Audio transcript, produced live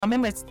I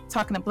remember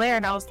talking to Blair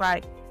and I was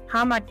like,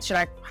 should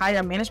I hire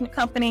a management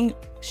company?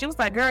 She was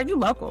like, girl, you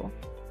local.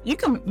 You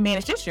can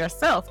manage this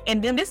yourself.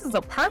 And then this is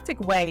a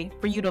perfect way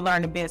for you to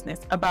learn the business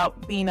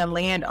about being a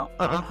land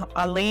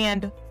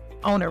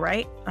owner,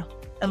 right?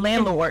 A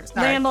landlord.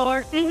 Sorry.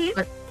 Landlord.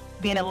 Mm-hmm.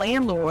 Being a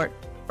landlord.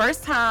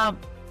 First time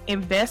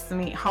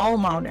investment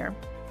homeowner.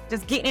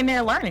 Just getting in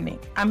there learning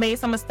it. I made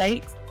some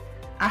mistakes.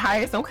 I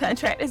hired some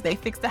contractors. They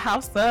fixed the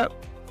house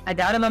up. I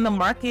got it on the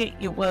market.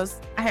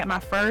 I had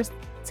my first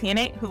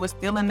tenant who was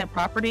still in the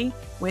property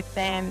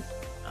within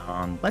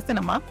less than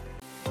a month.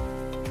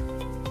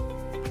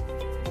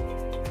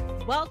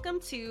 Welcome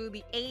to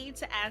the Aid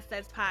to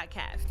Assets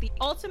podcast, the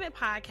ultimate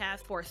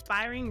podcast for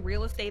aspiring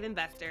real estate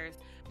investors.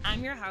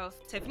 I'm your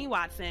host, Tiffany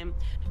Watson.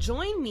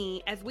 Join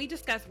me as we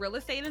discuss real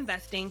estate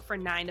investing for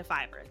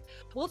 9-to-5ers.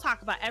 We'll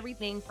talk about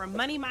everything from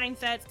money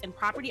mindsets and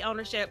property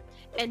ownership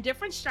and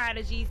different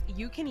strategies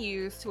you can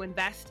use to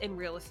invest in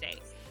real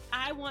estate.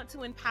 I want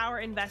to empower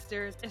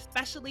investors,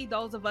 especially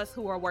those of us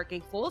who are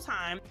working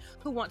full-time,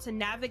 who want to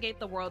navigate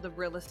the world of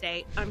real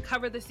estate,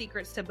 uncover the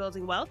secrets to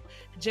building wealth,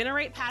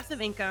 generate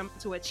passive income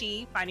to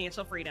achieve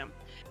financial freedom.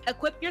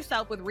 Equip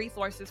yourself with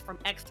resources from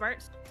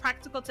experts,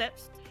 practical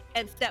tips,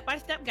 and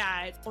step-by-step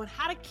guides on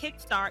how to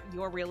kickstart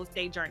your real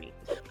estate journey.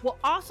 We'll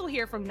also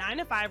hear from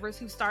 9-to-5ers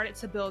who started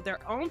to build their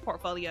own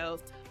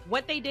portfolios,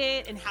 what they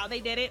did and how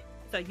they did it,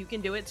 so you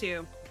can do it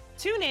too.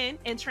 Tune in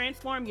and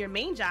transform your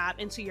main job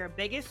into your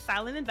biggest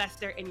silent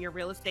investor in your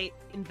real estate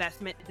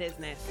investment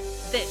business.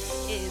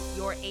 This is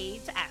your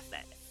Aid to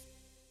Assets.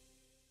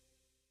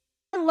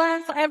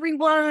 Hello,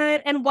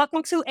 everyone, and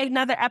welcome to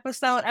another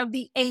episode of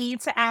the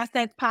Aid to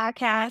Assets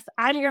podcast.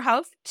 I'm your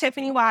host,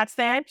 Tiffany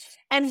Watson,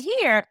 and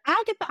here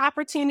I get the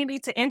opportunity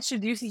to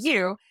introduce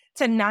you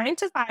to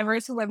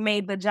 9-to-5ers who have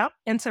made the jump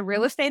into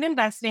real estate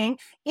investing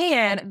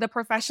and the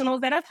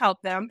professionals that have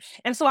helped them.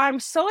 And so I'm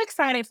so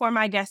excited for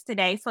my guest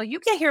today, so you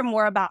can hear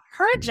more about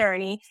her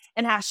journey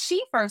and how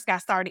she first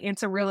got started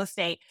into real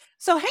estate.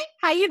 So, hey,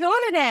 how you doing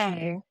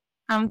today?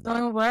 I'm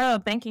doing well.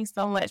 Thank you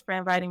so much for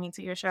inviting me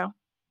to your show.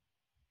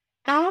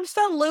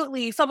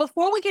 Absolutely. So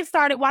before we get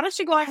started, why don't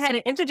you go ahead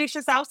and introduce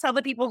yourself, tell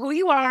the people who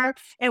you are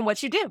and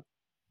what you do.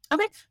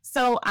 Okay,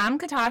 so I'm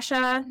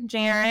Katasha,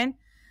 Jarrin.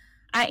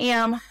 I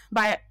am,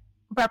 by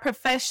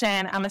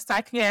profession, I'm a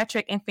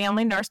psychiatric and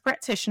family nurse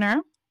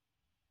practitioner.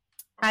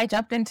 I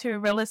jumped into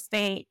real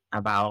estate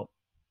about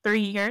 2 or 3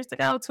 years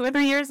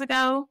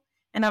ago,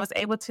 and I was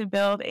able to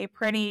build a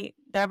pretty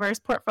diverse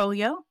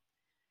portfolio.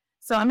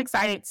 So I'm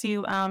excited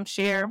to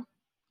share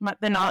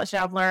the knowledge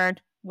that I've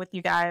learned with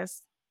you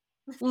guys.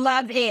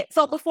 Love it.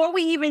 So before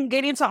we even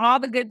get into all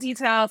the good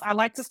details, I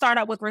like to start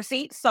out with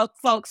receipts so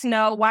folks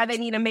know why they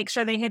need to make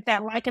sure they hit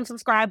that like and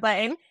subscribe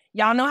button.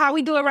 Y'all know how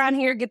we do around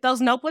here. Get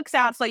those notebooks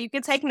out so you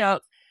can take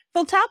notes.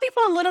 So tell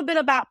people a little bit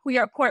about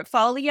your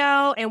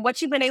portfolio and what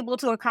you've been able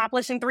to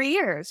accomplish in 3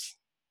 years.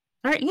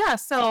 All right. Yeah.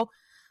 So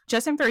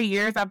just in 3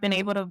 years, I've been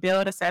able to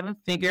build a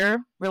 7-figure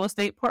real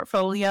estate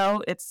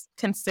portfolio. It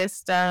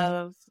consists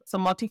of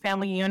some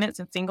multifamily units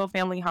and single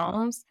family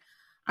homes.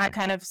 I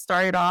kind of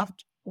started off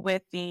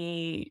with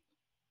the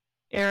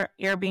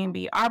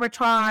Airbnb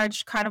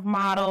arbitrage kind of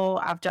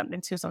model. I've jumped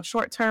into some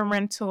short-term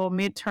rental,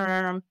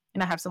 midterm,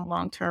 and I have some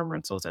long-term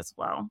rentals as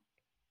well.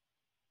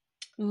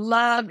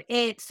 Love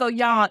it. So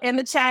y'all in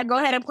the chat, go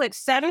ahead and put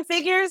 7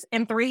 figures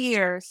in 3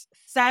 years.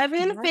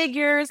 7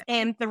 figures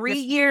in 3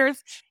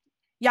 years.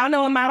 Y'all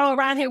know a motto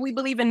around here, we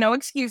believe in no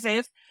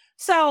excuses.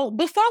 So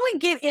before we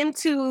get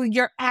into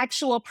your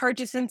actual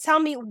purchase, and tell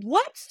me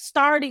what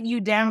started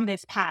you down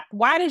this path?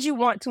 Why did you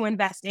want to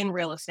invest in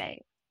real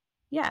estate?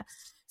 Yeah.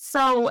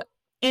 So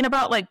in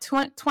about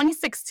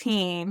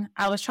 2016,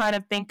 I was trying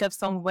to think of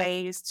some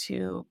ways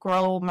to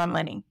grow my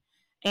money.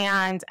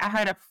 And I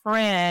had a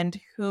friend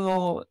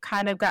who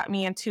kind of got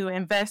me into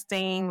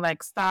investing,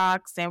 like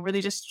stocks, and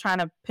really just trying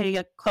to pay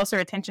a closer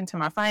attention to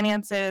my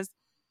finances.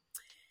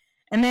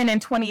 And then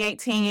in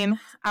 2018,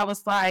 I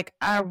was like,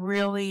 I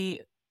really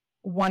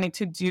wanted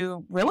to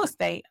do real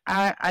estate.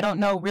 I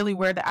don't know really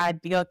where the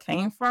idea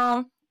came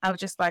from. I was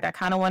just like, I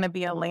kind of want to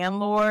be a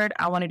landlord.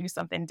 I want to do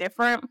something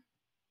different.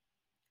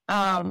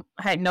 I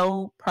had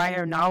no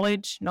prior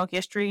knowledge, no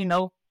history,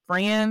 no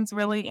friends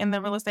really in the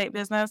real estate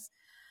business.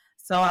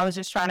 So I was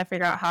just trying to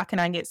figure out how can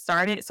I get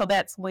started. So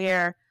that's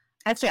where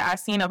actually I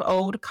seen an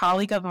old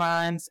colleague of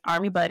mine's,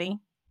 Army Buddy.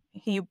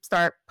 He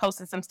started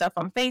posting some stuff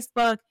on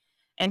Facebook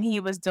and he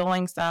was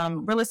doing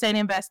some real estate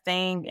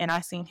investing and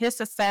I seen his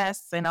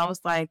success and I was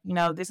like,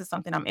 this is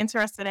something I'm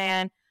interested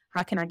in.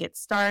 How can I get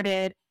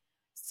started?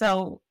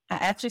 So I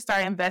actually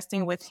started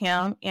investing with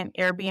him in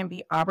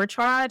Airbnb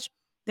arbitrage.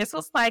 This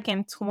was like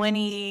in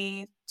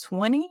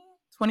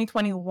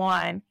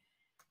 2021,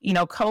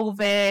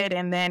 COVID,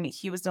 and then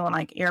he was doing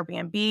like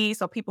Airbnb.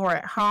 So people were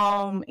at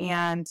home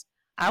and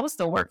I was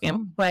still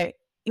working, but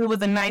it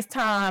was a nice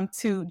time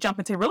to jump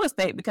into real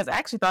estate because I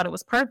actually thought it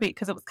was perfect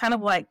because it was kind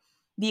of like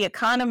the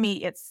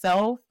economy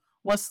itself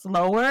was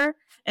slower.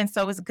 And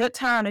so it was a good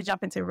time to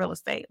jump into real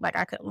estate. Like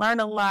I could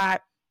learn a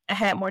lot. I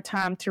had more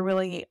time to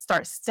really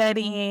start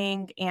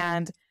studying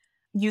and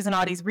using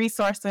all these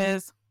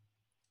resources.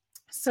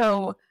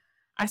 So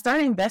I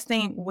started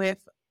investing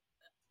with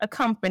a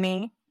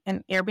company,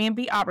 an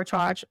Airbnb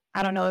arbitrage.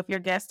 I don't know if your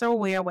guests are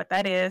aware what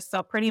that is.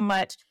 So pretty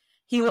much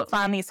he would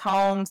find these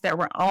homes that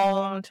were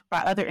owned by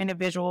other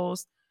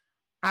individuals.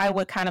 I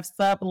would kind of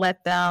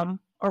sublet them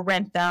or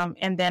rent them,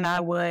 and then I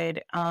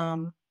would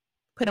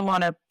put them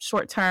on a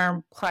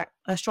short-term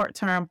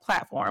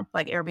platform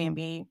like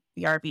Airbnb,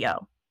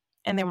 VRBO,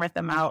 and then rent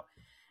them out.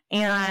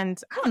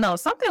 And I don't know,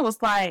 something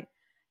was like,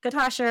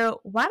 Katasha,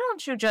 why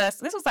don't you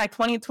just, this was like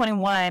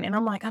 2021. And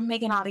I'm like, I'm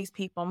making all these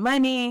people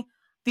money.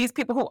 These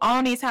people who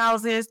own these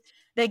houses,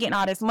 they're getting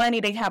all this money.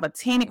 They have a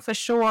tenant for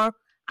sure.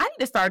 I need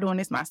to start doing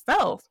this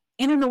myself.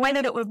 And in the way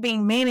that it was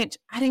being managed,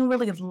 I didn't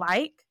really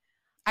like.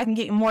 I can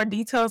get more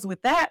details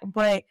with that,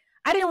 but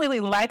I didn't really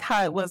like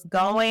how it was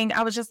going.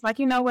 I was just like,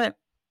 you know what?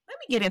 Let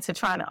me get into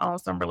trying to own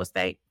some real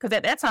estate. Because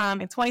at that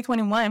time in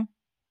 2021,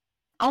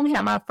 I only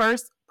had my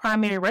first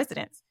primary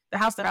residence, the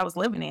house that I was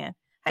living in.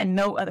 I had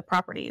no other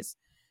properties.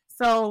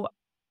 So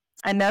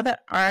another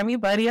Army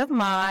buddy of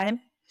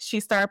mine, she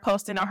started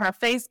posting on her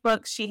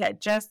Facebook. She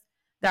had just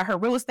got her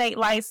real estate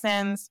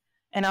license.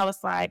 And I was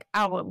like,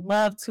 I would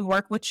love to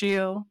work with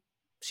you.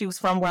 She was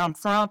from where I'm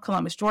from,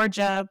 Columbus,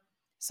 Georgia.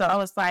 So I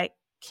was like,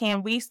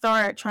 can we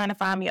start trying to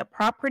find me a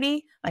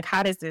property? Like,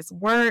 how does this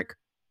work?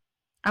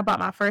 I bought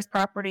my first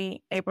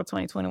property April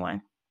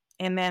 2021.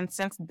 And then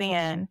since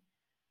then,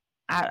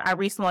 I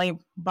recently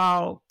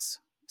bought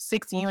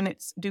 6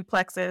 units,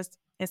 duplexes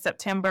in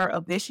September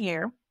of this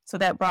year. So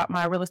that brought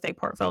my real estate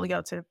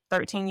portfolio to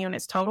 13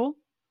 units total.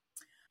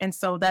 And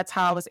so that's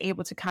how I was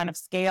able to kind of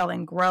scale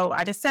and grow.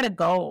 I just set a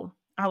goal.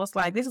 I was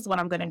like, this is what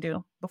I'm going to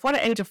do. Before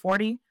the age of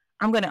 40,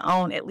 I'm going to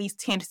own at least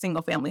 10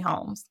 single family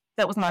homes.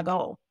 That was my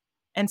goal.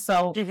 And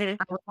so I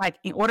was like,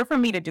 in order for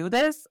me to do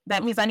this,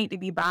 that means I need to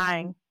be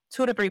buying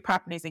 2 to 3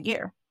 properties a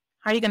year.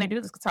 How are you going to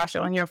do this,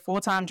 Katasha, on your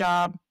full-time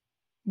job?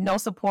 No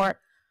support.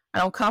 I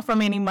don't come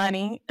from any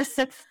money.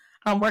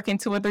 I'm working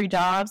 2 or 3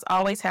 jobs,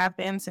 always have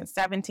been since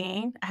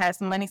 17. I had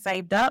some money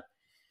saved up.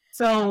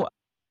 So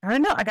I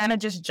don't know. I kind of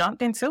just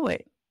jumped into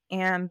it.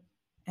 And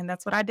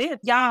that's what I did.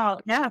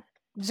 Y'all, Yeah.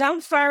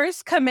 Jump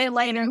first, commit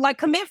later. Like,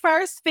 commit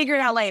first, figure it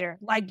out later.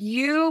 Like,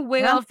 you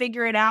will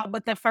figure it out,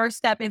 but the first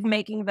step is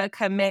making the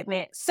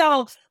commitment.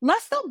 So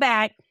let's go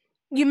back.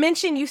 You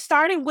mentioned you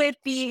started with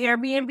the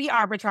Airbnb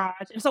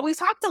arbitrage. And so we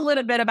talked a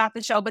little bit about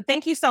the show, but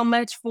thank you so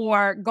much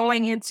for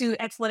going into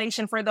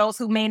explanation for those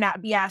who may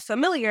not be as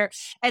familiar.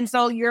 And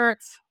so you're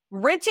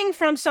renting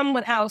from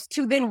someone else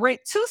to then rent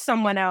to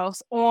someone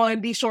else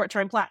on the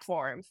short-term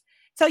platforms.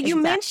 So you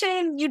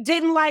mentioned you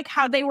didn't like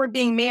how they were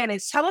being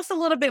managed. Tell us a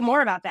little bit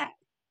more about that.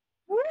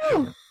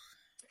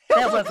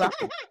 That was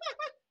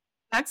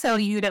I tell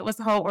you, that was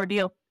the whole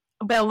ordeal.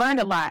 But I learned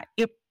a lot.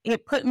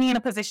 It put me in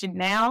a position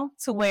now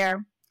to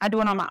where I do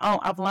it on my own.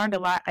 I've learned a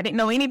lot. I didn't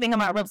know anything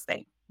about real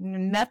estate,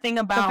 nothing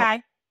about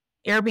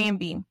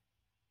Airbnb.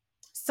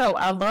 So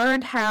I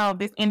learned how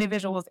this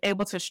individual was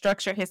able to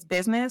structure his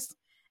business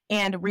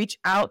and reach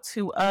out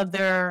to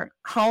other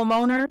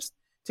homeowners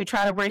to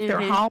try to rent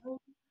their home.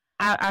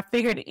 I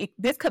figured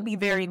this could be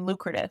very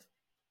lucrative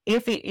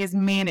if it is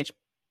managed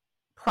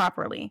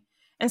properly.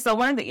 And so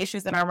one of the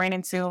issues that I ran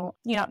into,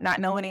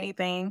 not knowing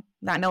anything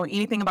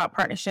about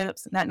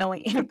partnerships, not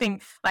knowing anything,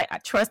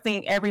 like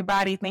trusting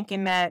everybody,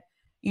 thinking that,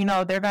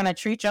 they're going to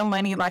treat your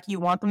money like you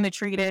want them to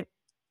treat it.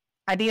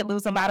 I did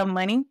lose a lot of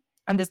money.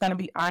 I'm just going to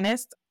be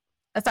honest.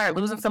 I started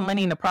losing some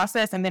money in the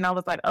process. And then I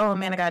was like, oh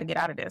man, I got to get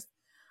out of this.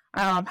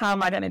 How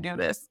am I going to do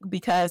this?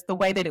 Because the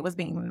way that it was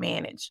being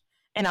managed.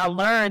 And I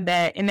learned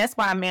that, and that's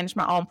why I manage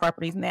my own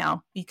properties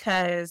now,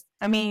 because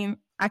I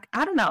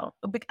don't know.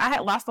 I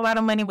had lost a lot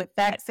of money with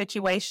that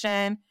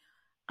situation.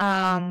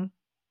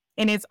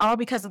 And it's all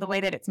because of the way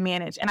that it's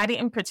managed. And I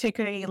didn't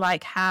particularly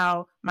like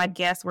how my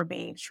guests were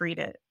being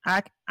treated.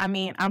 I'm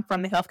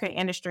from the healthcare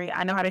industry.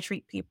 I know how to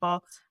treat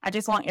people. I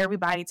just want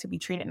everybody to be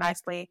treated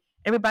nicely.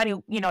 Everybody,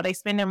 they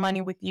spend their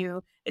money with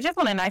you. They just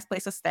want a nice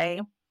place to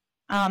stay.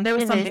 There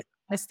was some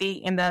dishonesty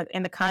in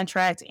the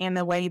contract and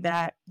the way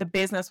that the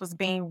business was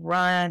being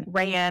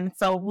ran.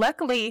 So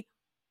luckily,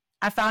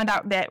 I found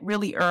out that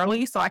really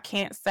early. So I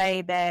can't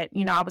say that,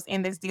 I was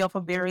in this deal for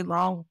very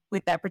long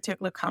with that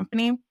particular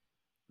company,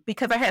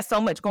 because I had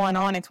so much going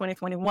on in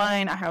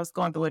 2021. I was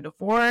going through a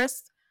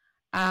divorce.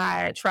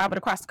 I traveled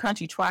across the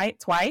country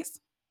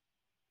twice.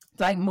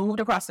 So I moved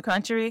across the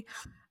country.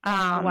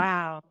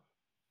 Wow.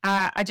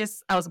 I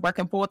was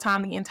working full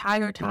time the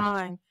entire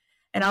time.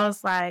 And I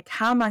was like,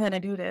 how am I going to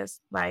do this?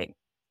 Like,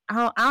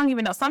 I don't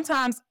even know.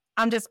 Sometimes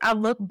I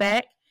look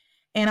back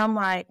and I'm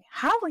like,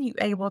 how were you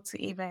able to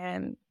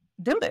even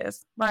do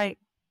this? Like,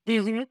 I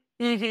don't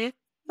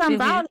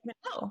even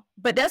know.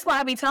 But that's why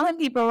I be telling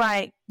people,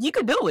 like, you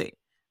could do it.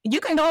 You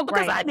can do it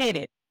because I did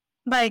it.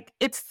 Like,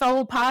 it's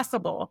so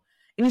possible.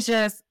 It's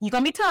just, you're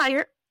going to be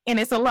tired and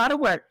it's a lot of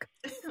work.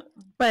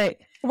 But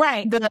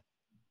the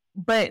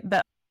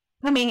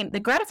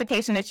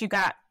gratification that you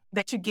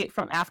get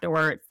from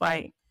afterwards,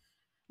 like,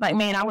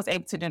 man, I was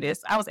able to do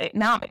this.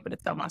 Now I'm able to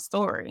tell my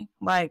story.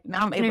 Like,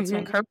 now I'm able to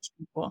encourage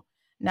people.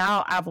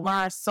 Now I've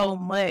learned so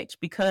much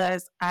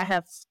because I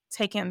have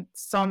taken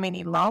so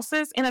many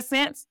losses in a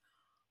sense,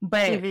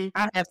 but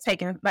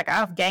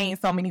I've gained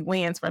so many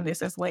wins from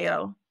this as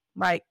well.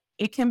 Like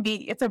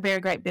it's a very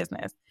great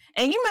business.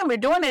 And you remember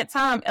during that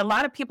time, a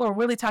lot of people were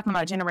really talking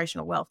about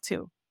generational wealth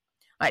too.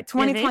 Like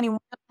 2021,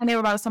 and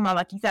everybody was talking about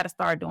like, you got to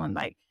start doing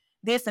like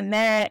this and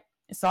that.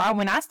 So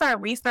when I started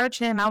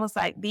researching, I was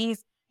like,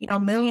 these,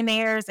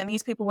 millionaires and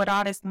these people with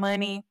all this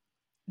money,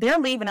 they're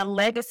leaving a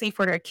legacy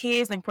for their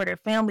kids and for their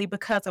family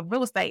because of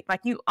real estate.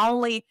 Like in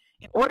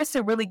order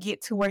to really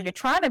get to where you're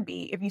trying to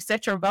be, if you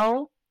set your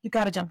goal, you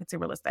got to jump into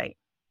real estate.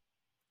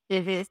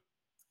 It's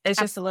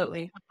just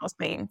absolutely one of those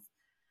things.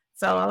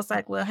 So I was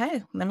like, well,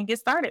 hey, let me get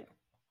started.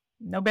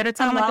 No better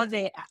time. I love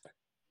it.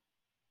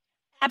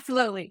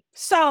 Absolutely.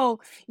 So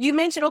you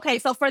mentioned, okay,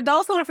 so for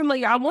those who are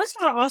familiar, I want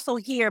you to also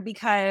hear,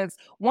 because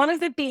one of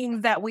the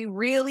things that we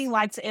really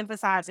like to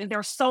emphasize is there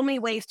are so many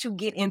ways to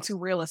get into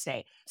real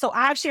estate. So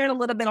I've shared a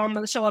little bit on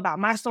the show about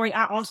my story.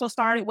 I also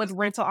started with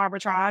rental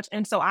arbitrage.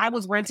 And so I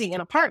was renting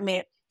an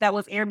apartment that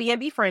was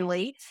Airbnb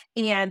friendly.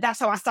 And that's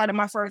how I started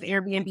my first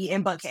Airbnb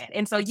in Buckhead.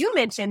 And so you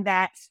mentioned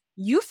that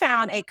you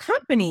found a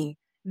company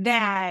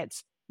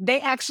that they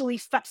actually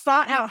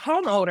sought out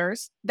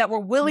homeowners that were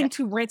willing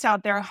to rent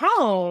out their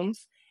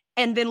homes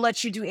and then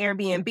let you do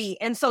Airbnb.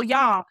 And so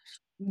y'all,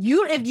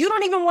 if you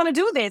don't even want to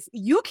do this,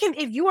 you can,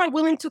 if you are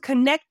willing to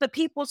connect the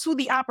people to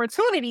the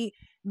opportunity,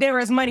 there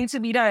is money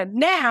to be done.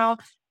 Now,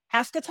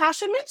 as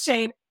Katasha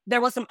mentioned, there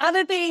were some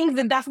other things,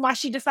 and that's why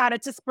she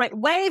decided to split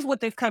waves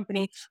with this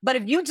company. But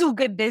if you do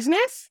good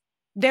business,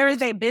 there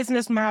is a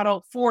business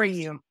model for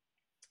you.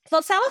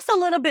 So tell us a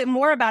little bit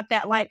more about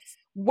that. Like,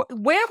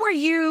 where were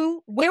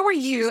you,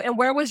 and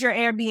where was your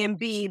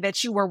Airbnb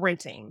that you were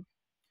renting?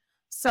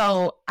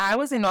 So I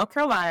was in North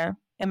Carolina,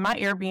 and my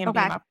Airbnb,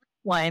 my first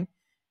one,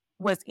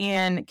 was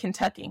in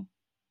Kentucky.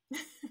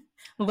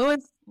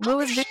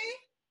 Louisville.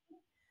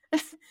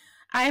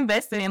 I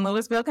invested in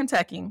Louisville,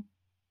 Kentucky.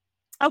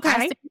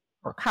 Okay.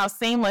 How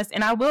seamless.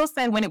 And I will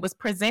say, when it was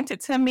presented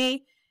to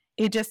me,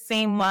 it just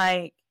seemed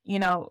like,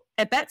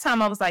 at that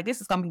time I was like,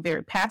 this is going to be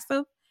very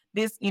passive.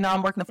 This,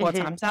 I'm working a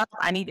full-time job.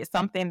 I needed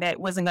something that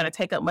wasn't going to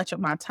take up much of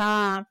my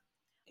time.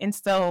 And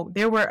so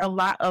there were a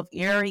lot of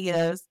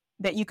areas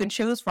that you can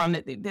choose from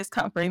that this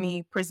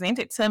company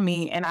presented to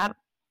me. And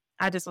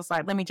I just was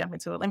like, let me jump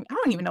into it. I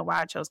don't even know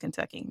why I chose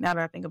Kentucky now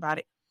that I think about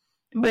it.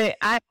 But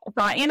I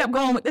ended up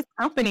going with this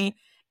company,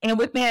 and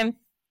within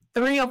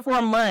 3 or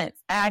 4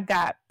 months, I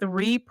got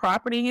 3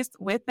 properties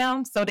with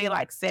them. So they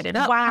set it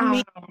up for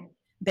me.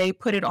 They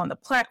put it on the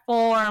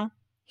platform.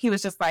 He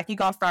was just like, you're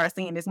going to start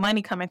seeing this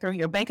money coming through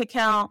your bank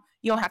account.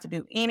 You don't have to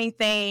do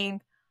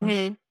anything.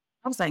 I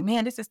was like,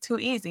 man, this is too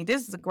easy.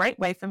 This is a great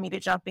way for me to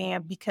jump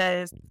in,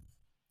 because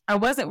I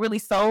wasn't really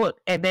sold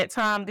at that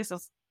time. This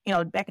was,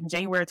 back in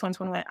January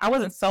 2021. I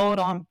wasn't sold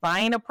on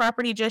buying a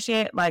property just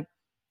yet. Like,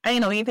 I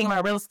didn't know anything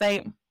about real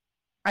estate.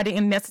 I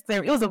didn't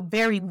necessarily, it was a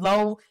very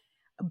low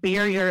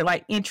barrier,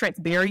 entrance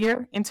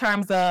barrier in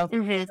terms of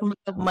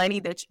money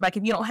that,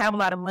 if you don't have a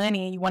lot of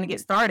money and you want to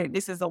get started,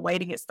 this is a way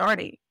to get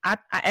started. I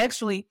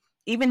actually,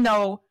 even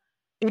though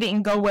it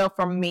didn't go well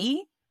for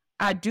me,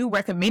 I do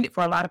recommend it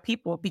for a lot of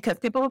people, because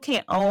people who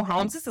can't own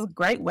homes, this is a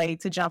great way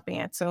to jump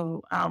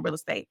into real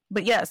estate.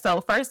 But yeah,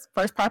 so first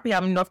property,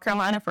 I'm in North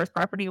Carolina. First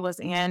property was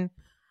in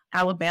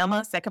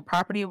Alabama. First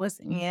property was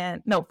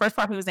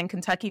in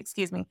Kentucky,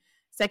 excuse me.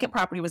 Second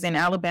property was in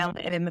Alabama.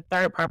 And then the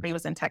third property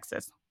was in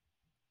Texas.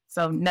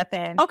 So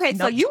nothing. Okay,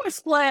 so you were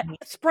spread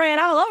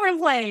all over the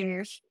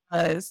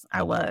place.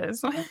 I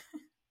was.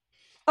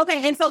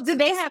 Okay, and so did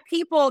they have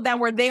people that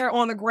were there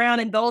on the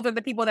ground, and those are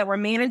the people that were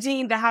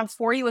managing the house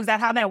for you? Is that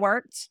how that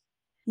worked?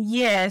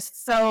 Yes.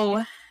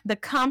 So the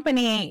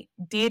company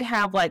did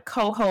have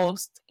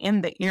co-hosts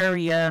in the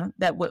area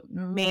that would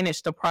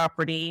manage the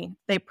property.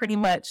 They pretty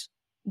much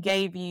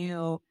they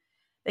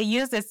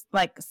use this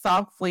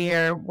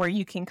software where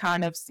you can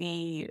kind of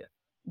see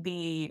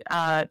the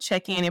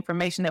check-in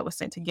information that was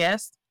sent to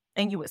guests,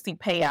 and you would see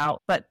payout.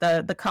 But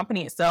the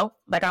company itself,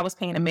 I was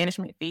paying a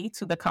management fee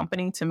to the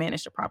company to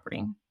manage the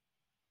property.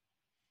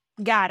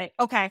 Got it.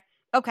 Okay.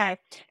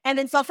 And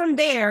then so from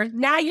there,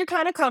 now you're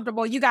kind of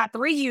comfortable. You got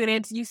 3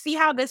 units. You see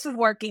how this is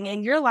working,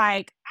 and you're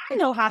like, I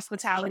know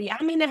hospitality.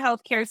 I'm in the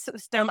healthcare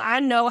system. I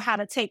know how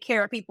to take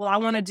care of people. I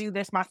want to do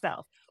this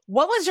myself.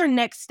 What was your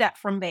next step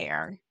from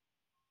there?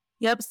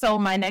 Yep. So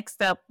my next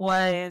step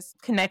was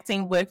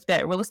connecting with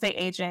that real estate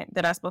agent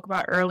that I spoke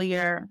about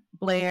earlier,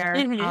 Blair.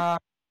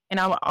 And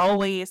I would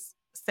always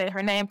say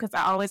her name, because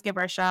I always give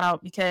her a shout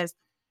out, because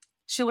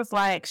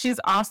she's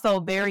also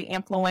very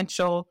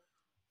influential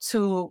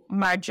to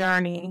my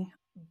journey,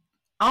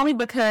 only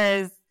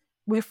because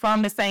we're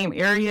from the same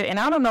area. And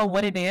I don't know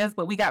what it is,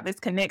 but we got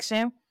this connection.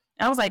 And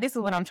I was like, this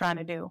is what I'm trying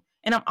to do.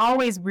 And I'm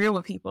always real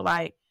with people.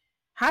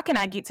 How can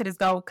I get to this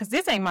goal? Because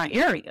this ain't my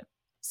area.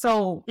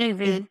 So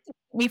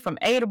me from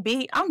A to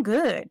B, I'm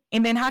good.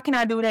 And then how can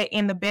I do that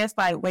in the best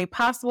way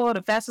possible,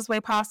 the fastest way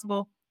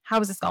possible? How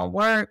is this going to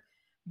work?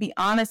 Be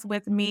honest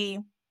with me.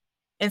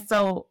 And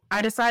so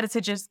I decided to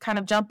just kind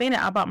of jump in.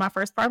 I bought my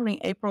first property in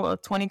April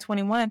of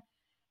 2021.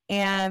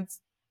 And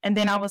And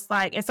then I was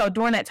like, and so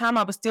during that time,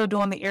 I was still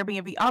doing the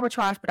Airbnb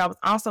arbitrage, but I was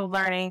also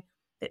learning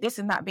that this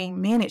is not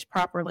being managed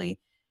properly.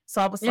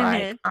 So I was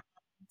like,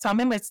 so I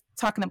remember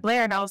talking to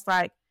Blair and I was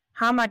like,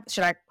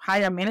 should I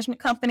hire a management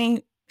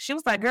company? She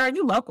was like, girl,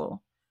 you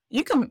local.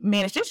 You can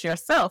manage this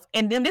yourself.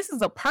 And then this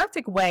is a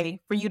perfect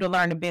way for you to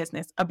learn the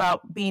business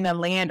about being a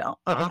land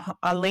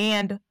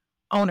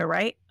owner,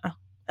 right?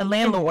 A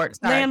landlord.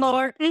 Sorry.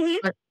 Landlord.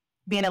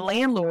 Being a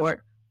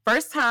landlord.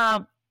 First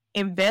time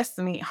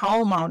investment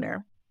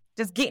homeowner.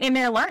 Just getting in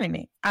there and learning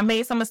it. I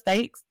made some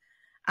mistakes.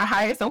 I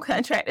hired some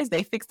contractors.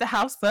 They fixed the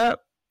house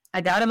up.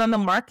 I got it on the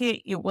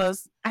market.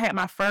 I had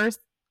my first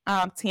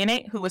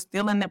tenant who was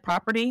still in the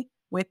property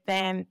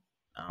within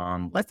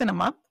less than a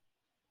month.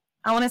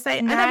 I want to say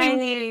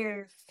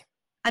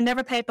I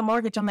never paid the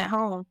mortgage on that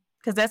home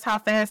because that's how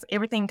fast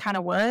everything kind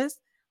of was.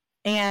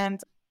 And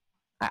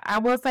I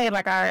will say,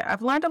 like,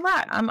 I've learned a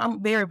lot.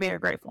 I'm very, very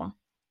grateful.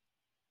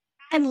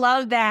 I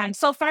love that.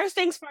 So first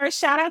things first,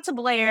 shout out to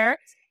Blair.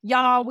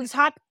 Y'all, we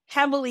talked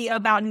heavily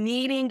about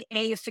needing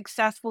a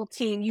successful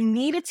team. You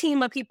need a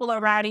team of people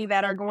around you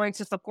that are going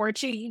to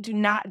support you. You do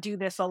not do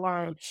this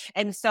alone.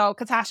 And so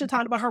Katasha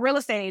talked about her real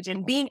estate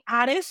agent, being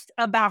honest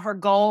about her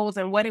goals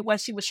and what it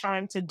was she was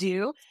trying to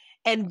do,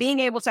 and being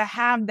able to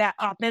have that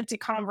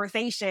authentic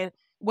conversation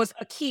was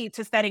a key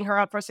to setting her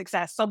up for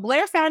success. So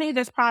Blair found you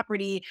this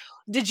property.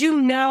 Did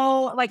you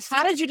know, like,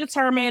 how did you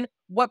determine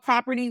what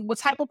type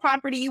of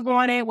property you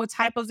wanted, what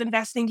type of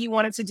investing you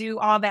wanted to do,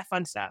 all that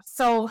fun stuff?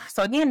 So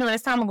again, during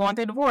this time, I'm going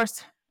through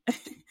divorce.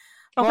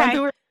 Going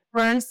through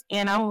divorce,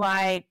 and I'm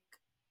like,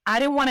 I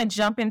didn't want to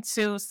jump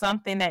into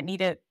something that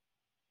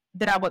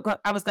I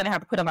was going to have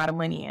to put a lot of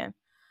money in.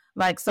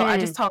 Like, so I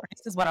just told her,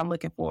 this is what I'm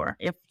looking for.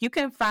 If you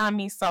can find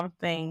me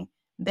something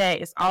that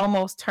is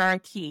almost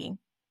turnkey,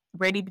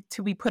 ready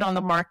to be put on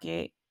the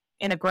market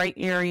in a great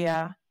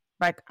area,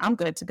 like, I'm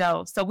good to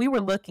go. So we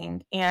were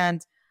looking,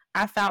 and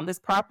I found this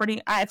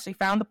property. I actually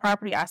found the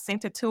property. I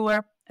sent it to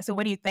her. I said,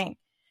 what do you think?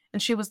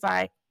 And she was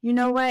like, you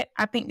know what?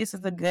 I think this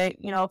is a good,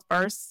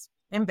 first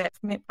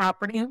investment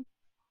property. I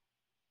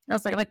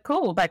was like,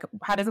 cool. Like,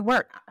 how does it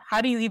work?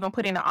 How do you even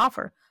put in an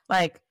offer?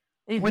 Like,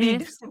 what do you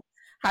do?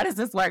 How does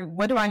this work?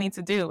 What do I need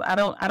to do? I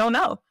don't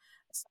know.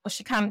 So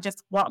she kind of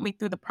just walked me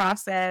through the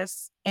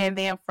process. And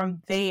then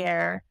from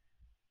there,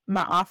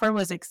 my offer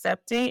was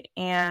accepted,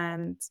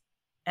 and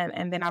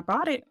then I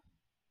bought it.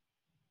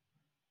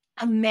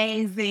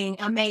 Amazing.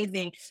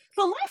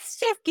 So let's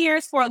shift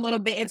gears for a little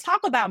bit and talk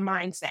about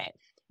mindset,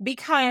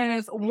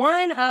 because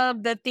one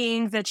of the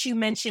things that you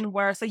mentioned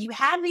were, so you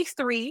have these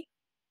 3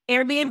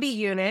 Airbnb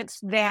units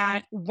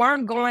that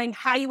weren't going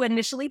how you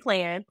initially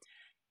planned,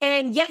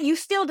 and yet you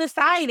still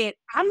decided,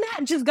 I'm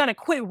not just going to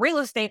quit real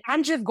estate,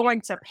 I'm just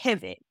going to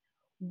pivot.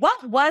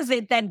 What was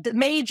it that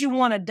made you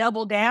want to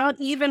double down,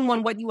 even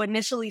when what you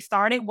initially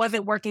started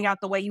wasn't working out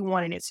the way you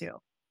wanted it to?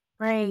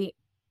 Right.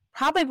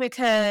 Probably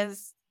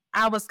because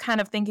I was kind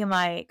of thinking,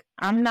 like,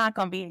 I'm not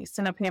going to be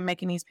sitting up here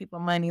making these people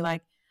money.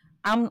 Like,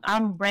 I'm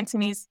renting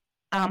these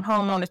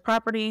homeowners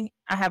property.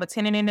 I have a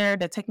tenant in there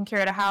that's taking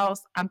care of the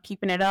house. I'm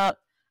keeping it up.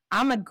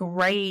 I'm a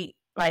great,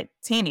 like,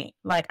 tenant.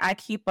 Like, I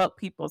keep up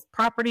people's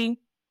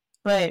property,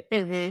 but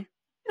to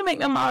make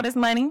them all this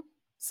money.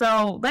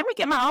 So let me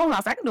get my own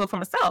house. I can do it for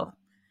myself.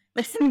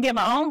 Let me get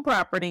my own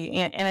property,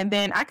 and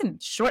then I can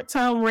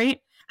short-term rent.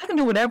 I can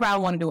do whatever I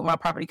want to do with my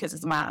property because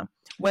it's mine.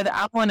 Whether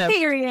I want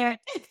to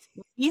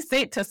lease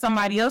it to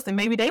somebody else, and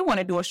maybe they want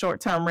to do a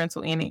short-term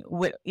rental in it.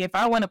 If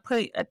I want to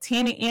put a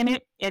tenant in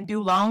it and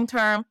do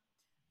long-term,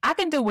 I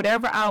can do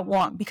whatever I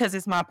want because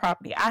it's my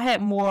property. I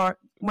had more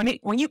when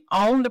you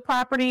own the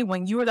property,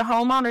 when you were the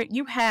homeowner,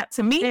 you have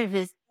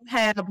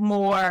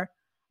more,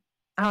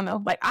 I don't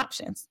know, like,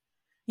 options.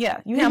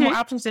 Yeah, you have more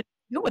options to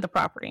do with the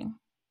property.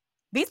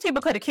 These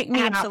people could have kicked me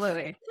out.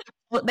 Absolutely.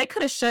 Well, they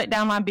could have shut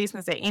down my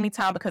business at any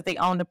time because they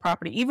owned the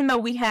property. Even though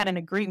we had an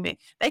agreement,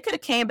 they could have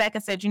came back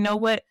and said, you know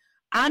what?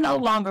 I no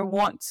longer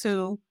want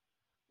to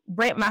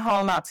rent my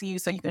home out to you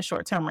so you can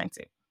short-term rent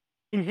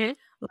it.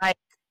 Like,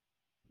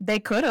 they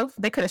could have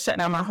shut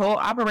down my whole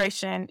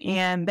operation,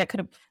 and that could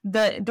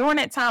have, during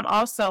that time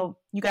also,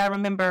 you got to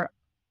remember,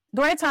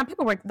 during that time,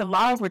 the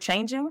laws were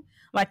changing,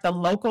 like the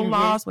local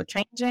laws were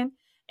changing,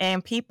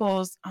 and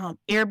people's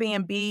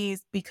Airbnbs,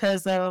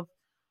 because of,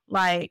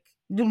 like,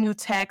 new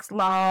tax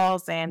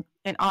laws and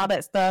all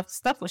that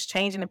stuff was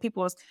changing, and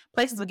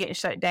places were getting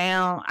shut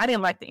down. I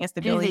didn't like the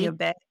instability of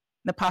that,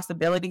 the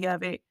possibility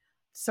of it.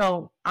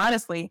 So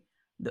honestly,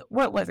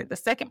 what was it? The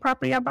second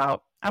property I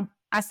bought,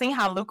 I seen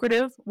how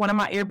lucrative one of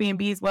my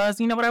Airbnbs was.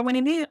 You know what I went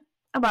and did?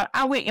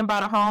 I went and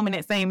bought a home in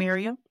that same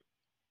area.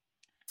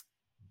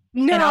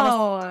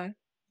 No.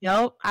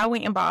 I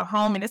went and bought a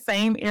home in the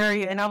same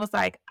area, and I was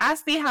like, I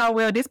see how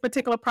well this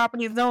particular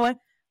property is doing.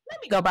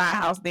 Let me go buy a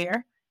house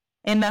there.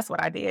 And that's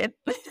what I did.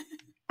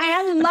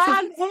 I love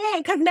that,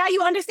 because now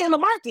you understand the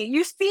market.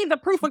 You see the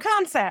proof of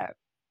concept.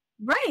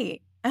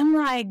 Right. I'm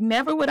like,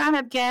 never would I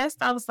have guessed.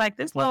 I was like,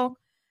 this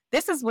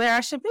is where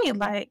I should be.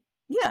 Like,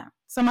 yeah.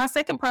 So my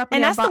second property.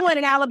 And that's the one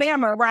in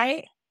Alabama,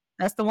 right?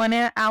 That's the one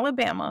in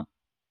Alabama.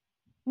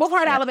 What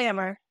part of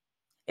Alabama?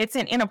 It's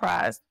in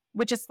Enterprise,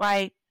 which is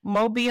like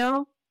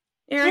Mobile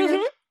area.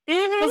 Mm-hmm.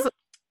 Mm-hmm.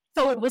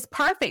 So it was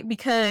perfect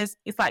because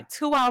it's like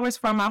 2 hours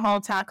from my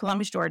hometown,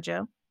 Columbus,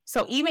 Georgia.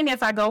 So even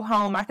if I go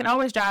home, I can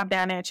always drive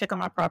down there and check on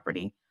my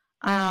property.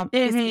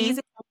 It's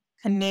easy to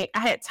connect. I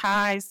had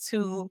ties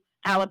to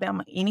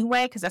Alabama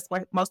anyway, because that's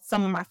where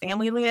some of my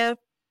family live.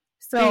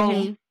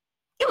 So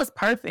it was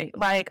perfect.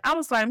 Like, I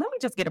was like, let me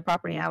just get a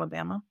property in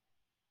Alabama.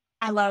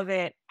 I love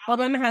it.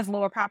 Alabama has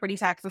lower property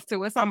taxes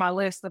too. It's on my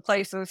list of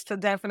places to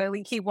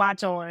definitely keep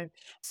watch on.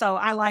 So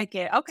I like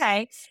it.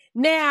 Okay.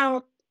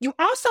 Now, you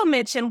also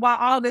mentioned while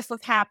all this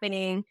was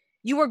happening,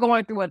 you were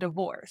going through a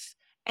divorce.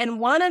 And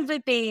one of the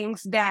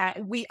things that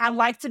I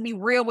like to be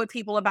real with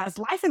people about is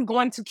life is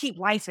going to keep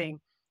lifing.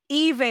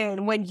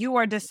 Even when you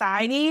are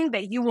deciding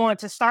that you want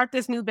to start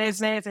this new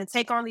business and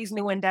take on these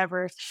new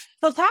endeavors.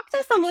 So talk to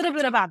us a little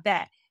bit about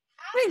that.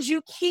 How did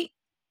you keep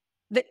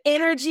the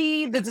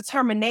energy, the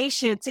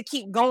determination to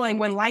keep going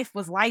when life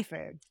was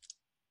lifing?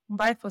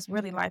 Life was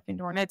really lifing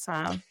during that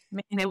time.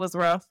 Man, it was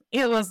rough.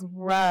 It was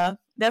rough.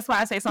 That's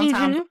why I say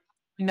sometimes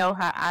you know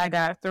how I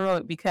got through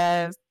it,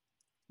 because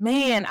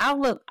man,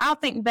 I'll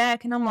think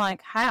back and I'm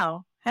like,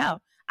 how?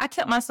 I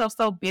kept myself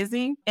so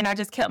busy and I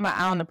just kept my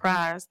eye on the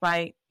prize.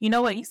 Like, you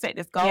know what? You set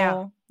this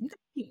goal. Yeah.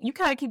 You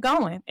gotta keep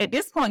going. At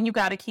this point, you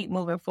gotta keep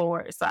moving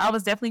forward. So I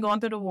was definitely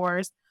going through the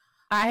wars.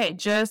 I had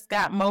just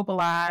got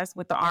mobilized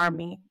with the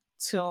Army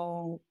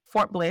to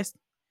Fort Bliss.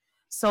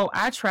 So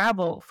I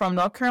traveled from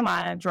North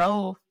Carolina,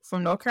 drove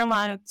from North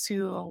Carolina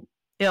to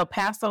El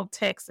Paso,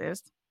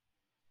 Texas,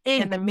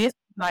 in the midst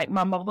of like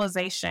my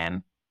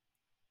mobilization.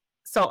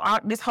 So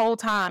this whole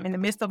time, in the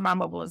midst of my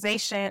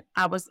mobilization,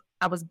 I was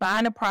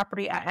buying a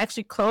property. I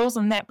actually closed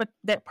on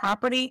that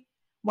property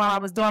while I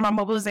was doing my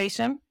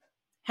mobilization.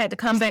 Had to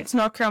come back to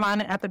North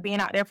Carolina after being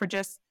out there for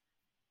just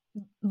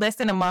less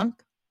than a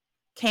month.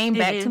 Came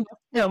back to North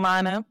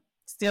Carolina,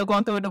 still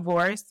going through a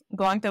divorce,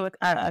 going through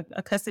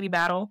a custody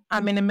battle.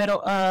 I'm in the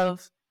middle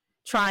of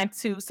trying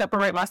to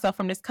separate myself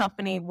from this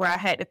company where I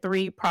had the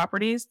 3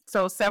 properties.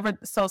 So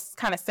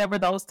kind of sever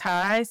those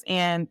ties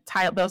and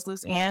tie up those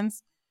loose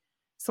ends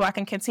so I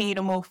can continue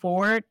to move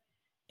forward.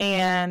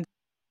 And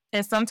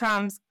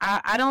sometimes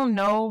I don't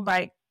know,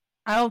 like,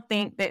 I don't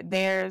think that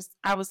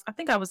I was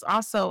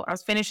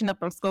finishing up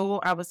from school.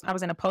 I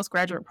was in a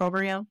postgraduate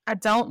program. I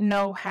don't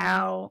know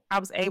how I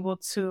was able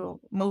to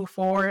move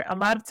forward. A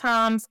lot of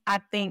times I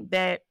think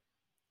that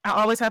I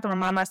always have to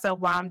remind myself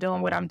why I'm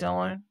doing what I'm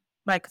doing.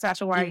 Like,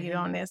 Katasha, why are you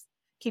doing this?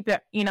 Keep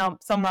it,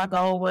 so my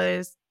goal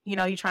was,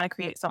 you're trying to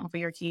create something for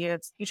your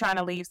kids. You're trying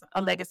to leave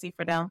a legacy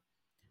for them.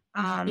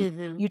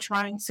 You're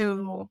trying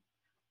to,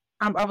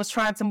 I was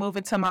trying to move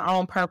into my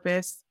own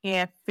purpose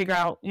and figure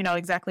out,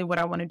 exactly what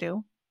I want to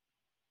do.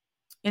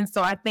 And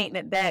so I think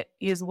that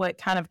is what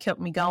kind of kept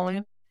me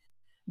going,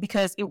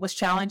 because it was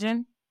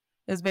challenging.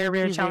 It was very,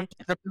 very challenging.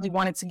 I really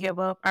wanted to give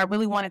up. I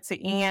really wanted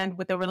to end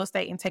with the real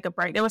estate and take a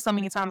break. There were so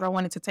many times I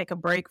wanted to take a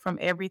break from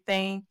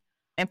everything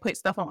and put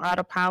stuff on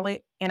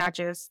autopilot. And I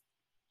just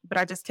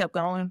kept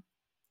going.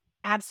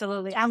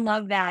 Absolutely. I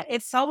love that.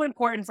 It's so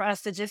important for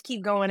us to just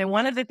keep going. And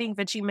one of the things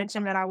that you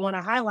mentioned that I want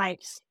to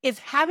highlight is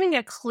having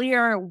a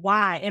clear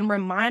why and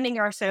reminding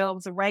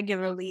ourselves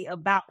regularly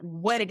about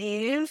what it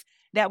is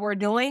that we're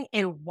doing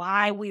and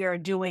why we are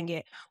doing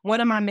it. One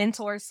of my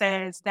mentors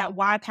says that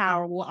why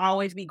power will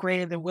always be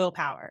greater than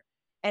willpower.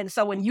 And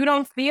so when you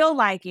don't feel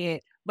like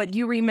it, but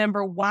you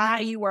remember why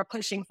you are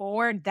pushing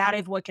forward, that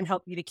is what can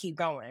help you to keep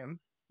going.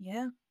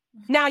 Yeah.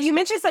 Now, you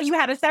mentioned, so you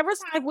had a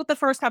severance time with the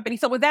first company.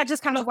 So was that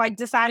just kind of like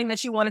deciding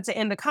that you wanted to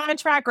end the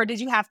contract, or did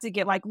you have to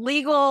get like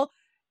legal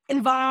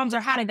involved, or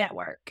how did that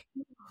work?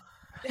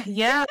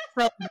 Yeah.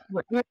 So,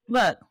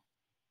 look,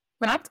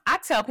 when I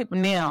tell people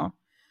now,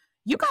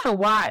 you got to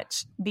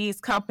watch these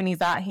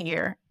companies out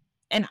here.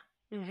 And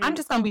I'm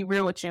just going to be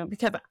real with you,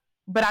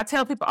 but I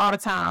tell people all the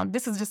time,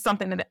 this is just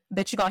something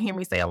that you're going to hear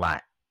me say a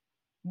lot.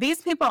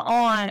 These people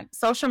on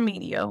social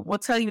media will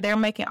tell you they're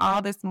making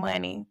all this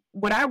money.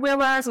 What I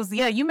realized was,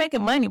 yeah, you're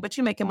making money, but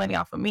you're making money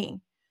off of me.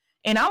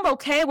 And I'm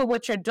okay with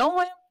what you're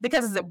doing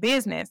because it's a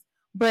business.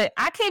 But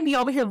I can't be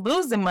over here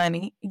losing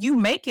money, you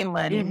making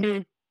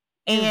money.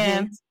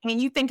 And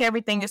you think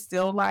everything is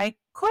still like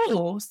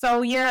cool.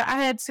 So yeah,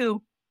 I had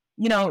to,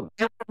 there was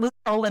a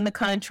loophole in the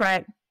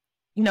contract.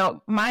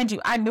 Mind you,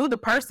 I knew the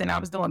person I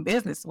was doing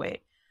business with.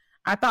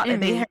 I thought that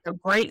they had a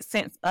great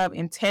sense of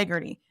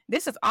integrity.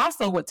 This is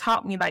also what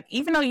taught me, like,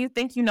 even though you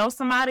think you know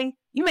somebody,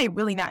 you may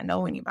really not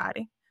know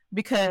anybody,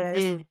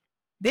 because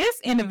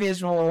this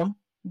individual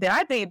that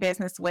I did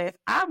business with,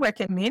 I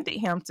recommended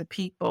him to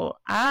people.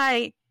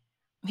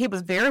 He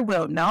was very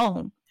well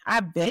known.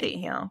 I vetted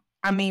him.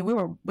 I mean,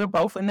 we're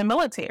both in the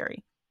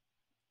military.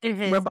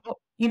 We're both,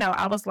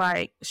 I was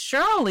like,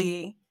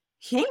 surely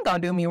he ain't gonna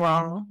do me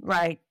wrong.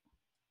 Like,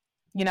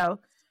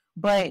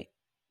 but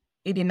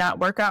it did not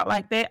work out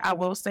like that. I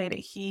will say that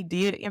he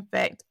did, in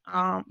fact,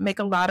 make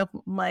a lot of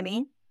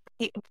money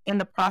in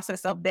the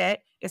process of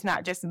that. It's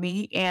not just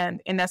me. And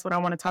that's what I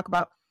want to talk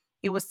about.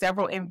 It was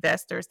several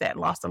investors that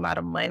lost a lot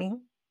of money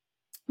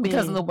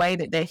because of the way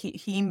that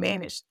he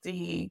managed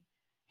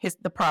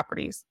the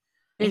properties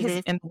and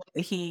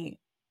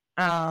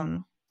Mm-hmm.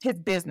 his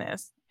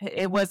business.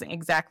 It wasn't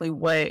exactly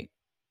what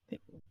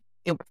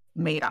it was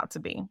made out to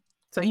be.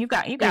 So you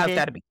guys Mm-hmm.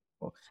 got to be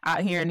careful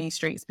out here in these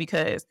streets,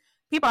 because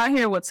people out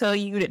here will tell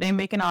you that they're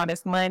making all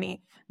this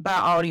money, buy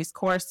all these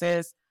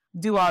courses,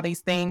 do all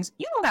these things.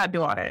 You don't got to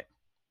do all that.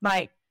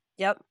 Like,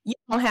 Yep. you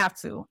don't have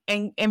to.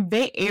 And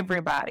vet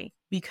everybody,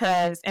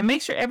 and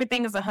make sure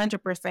everything is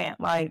 100%.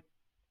 Like,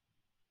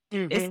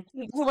 Mm-hmm.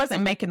 he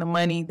wasn't making the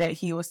money that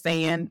he was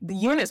saying. The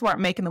units weren't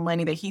making the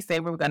money that he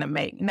said we were going to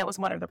make. And that was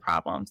one of the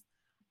problems.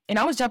 And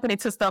I was jumping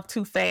into stuff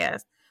too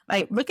fast.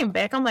 Like, looking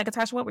back, I'm like,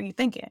 Katasha, what were you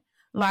thinking?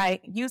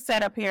 Like, you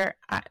sat up here,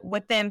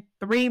 within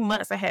 3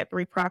 months, I had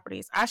 3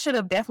 properties. I should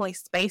have definitely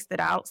spaced it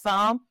out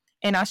some,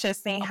 and I should have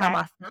seen how Okay.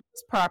 my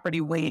first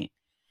property went.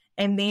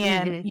 And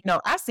then, Mm-hmm.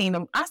 I seen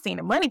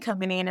the money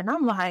coming in, and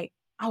I'm like,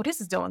 oh,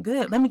 this is doing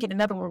good. Let me get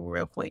another one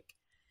real quick.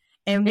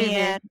 And Mm-hmm.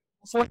 then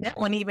before that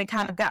one even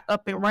kind of got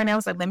up and running, I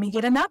was like, let me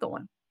get another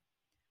one.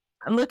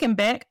 Looking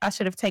back, I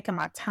should have taken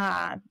my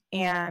time,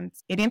 and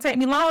it didn't take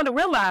me long to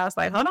realize,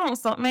 like, hold on,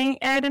 something ain't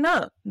adding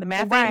up. The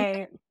math ain't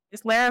Right.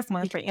 this last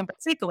one in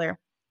particular.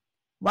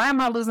 Why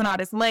am I losing all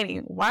this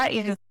money? Why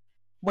is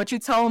what you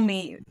told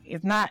me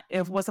is not,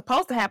 if what's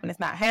supposed to happen is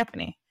not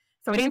happening?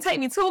 So it didn't take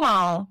me too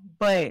long,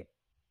 but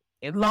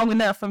it's long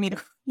enough for me to,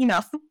 Mm-hmm.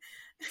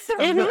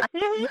 I,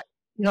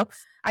 Mm-hmm.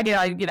 I did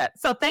all you get at.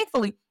 So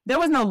thankfully, there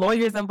was no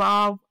lawyers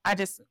involved.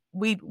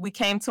 We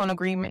came to an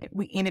agreement.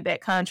 We ended that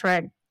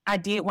contract. I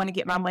did want to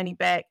get my money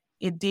back.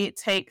 It did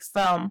take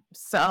some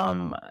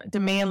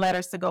demand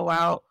letters to go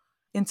out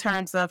in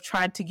terms of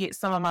trying to get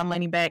some of my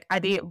money back. I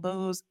did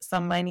lose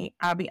some money.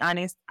 I'll be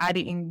honest. I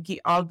didn't get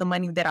all the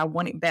money that I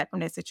wanted back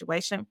from that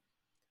situation.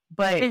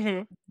 But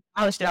Mm-hmm.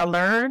 knowledge that I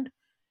learned,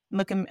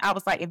 I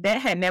was like, if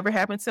that had never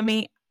happened to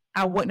me,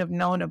 I wouldn't have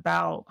known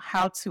about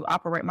how to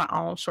operate my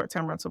own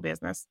short-term rental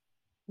business.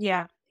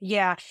 Yeah.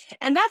 Yeah.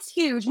 And that's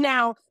huge.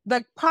 Now,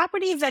 the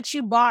properties that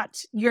you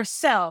bought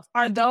yourself,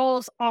 are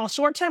those all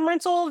short-term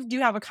rentals? Do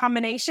you have a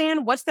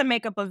combination? What's the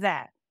makeup of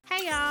that?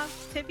 Hey y'all,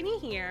 Tiffany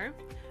here.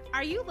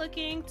 Are you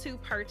looking to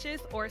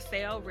purchase or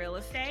sell real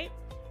estate?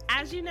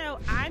 As you know,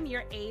 I'm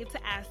your aid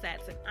to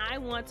assets, and I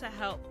want to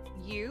help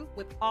you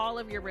with all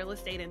of your real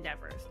estate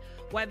endeavors.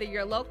 Whether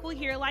you're local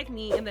here like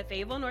me in the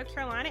Fayetteville, North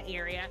Carolina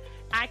area,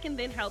 I can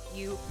then help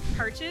you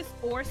purchase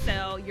or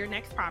sell your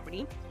next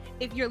property.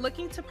 If you're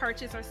looking to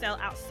purchase or sell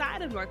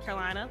outside of North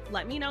Carolina,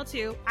 let me know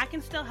too. I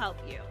can still help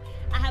you.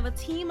 I have a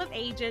team of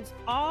agents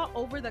all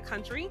over the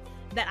country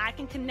that I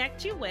can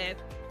connect you with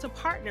to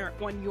partner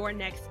on your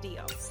next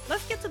deal.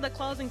 Let's get to the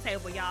closing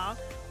table, y'all.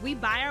 We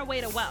buy our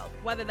way to wealth,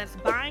 whether that's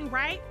buying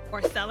right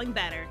or selling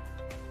better.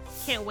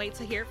 Can't wait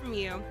to hear from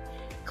you.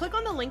 Click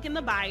on the link in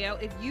the bio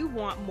if you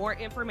want more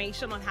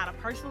information on how to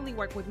personally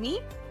work with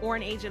me or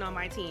an agent on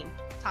my team.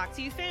 Talk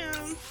to you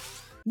soon.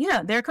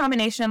 Yeah, they're a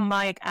combination.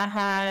 Like, I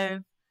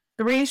have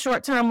 3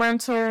 short-term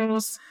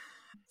rentals,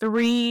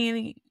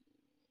 3,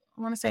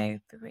 I want to say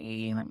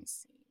 3, let me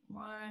see,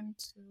 1,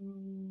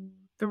 2,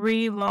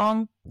 3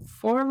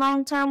 4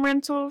 long-term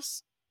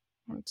rentals.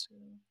 1, 2,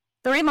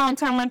 3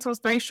 long-term rentals,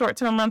 3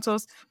 short-term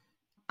rentals.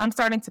 I'm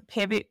starting to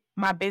pivot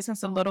my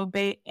business a little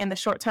bit in the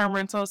short-term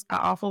rentals. I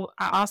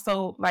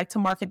also like to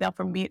market them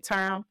for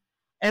midterm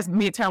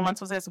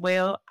rentals as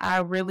well. I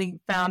really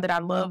found that I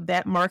love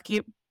that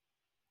market.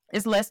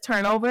 It's less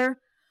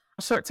turnover.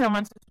 Short-term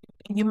rentals,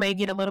 you may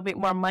get a little bit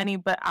more money,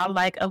 but I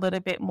like a little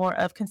bit more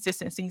of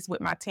consistencies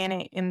with my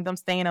tenant and them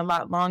staying a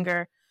lot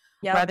longer.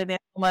 Yep. Rather than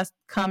us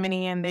coming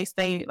in, they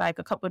stay like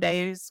a couple of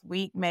days,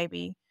 week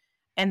maybe.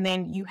 And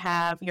then you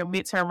have your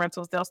midterm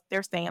rentals,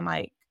 they're staying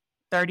like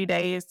 30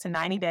 days to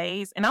 90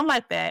 days. And I'm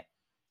like that.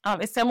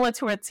 It's similar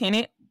to a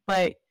tenant,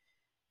 but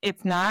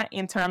it's not,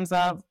 in terms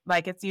of,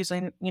 like, it's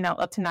usually,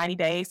 up to 90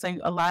 days. So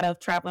a lot of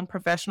traveling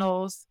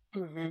professionals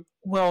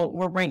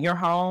will rent your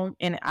home.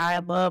 And I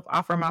love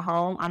offering my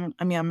home. I'm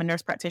a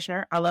nurse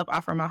practitioner. I love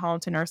offering my home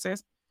to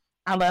nurses.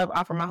 I love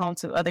offering my home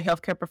to other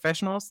healthcare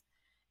professionals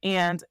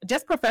and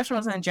just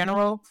professionals in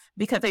general,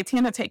 because they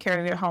tend to take care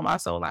of their home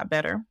also a lot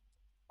better.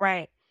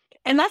 Right.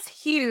 And that's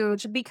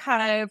huge,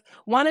 because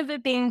one of the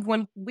things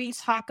when we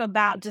talk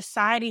about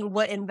deciding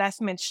what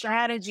investment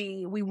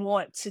strategy we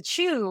want to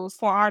choose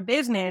for our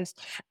business,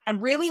 I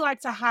really like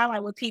to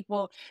highlight with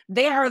people,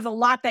 there is a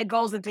lot that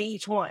goes into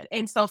each one.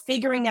 And so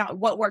figuring out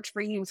what works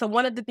for you. So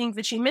one of the things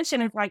that you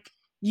mentioned is, like,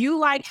 you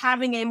like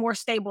having a more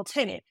stable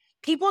tenant.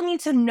 People need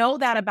to know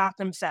that about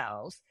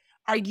themselves.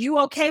 Are you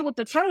okay with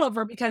the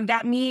turnover? Because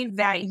that means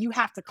that you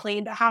have to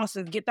clean the house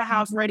and get the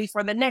house ready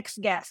for the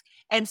next guest.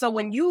 And so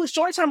when you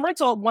short-term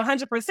rental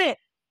 100%,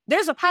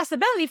 there's a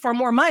possibility for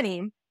more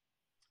money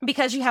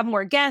because you have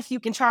more guests, you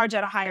can charge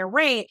at a higher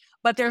rate,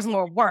 but there's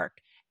more work.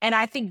 And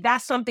I think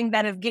that's something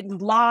that is getting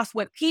lost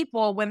with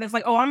people when it's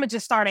like, oh, I'm going to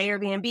just start an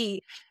Airbnb.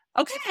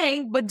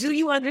 Okay, but do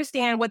you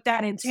understand what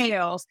that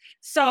entails?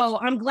 So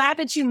I'm glad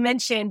that you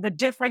mentioned the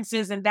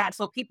differences in that.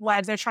 So people,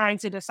 as they're trying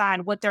to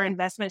decide what their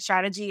investment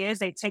strategy is,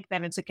 they take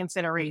that into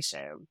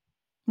consideration.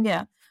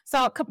 Yeah.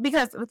 So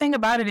because the thing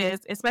about it is,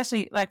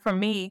 especially like for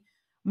me,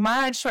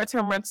 my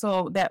short-term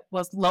rental that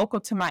was local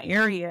to my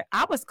area,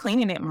 I was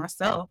cleaning it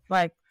myself.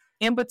 Like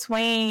in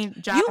between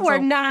You jobs, were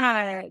not.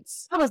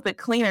 I was the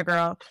cleaner,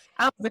 girl.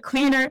 I was the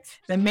cleaner,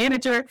 the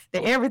manager,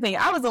 the everything.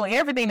 I was doing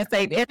everything to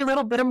save every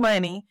little bit of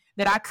money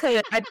that I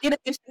could. I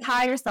didn't actually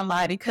hire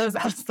somebody because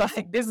I was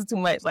like, this is too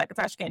much. Like,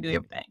 Katasha can't do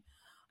everything.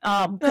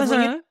 Because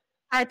when you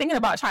are thinking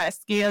about trying to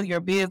scale your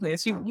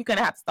business, you're going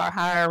to have to start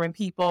hiring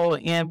people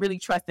and really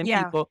trusting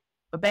people.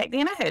 But back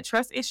then I had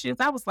trust issues.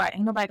 I was like,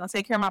 ain't nobody going to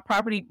take care of my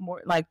property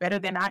more like better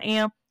than I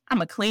am.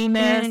 I'm a clean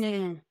mess.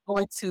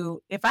 Going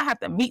to, if I have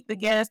to meet the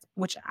guest,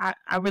 which I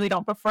really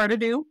don't prefer to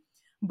do,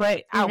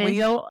 but I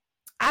will.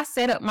 I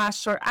set up my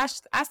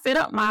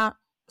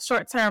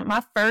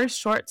my first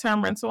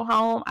short-term rental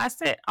home. I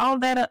set all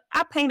that up.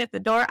 I painted the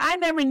door. I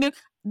never knew.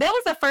 That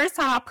was the first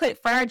time I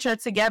put furniture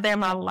together in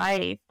my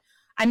life.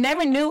 I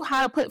never knew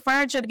how to put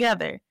furniture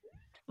together.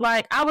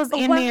 Like I was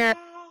in there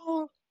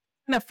putting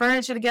the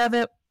furniture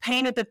together,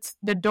 painted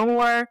the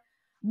door.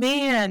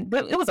 Man,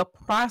 but it was a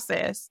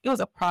process. It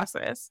was a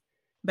process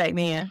back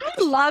then.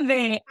 I love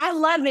it. I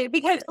love it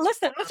because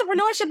listen,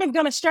 entrepreneurship is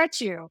going to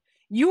stretch you.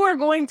 You are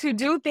going to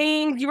do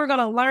things. You are going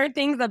to learn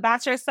things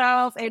about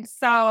yourself. And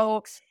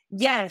so,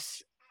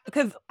 yes,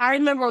 because I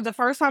remember the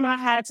first time I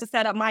had to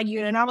set up my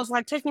unit, and I was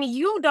like, Tiffany,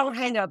 you don't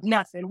hang up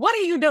nothing. What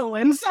are you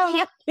doing?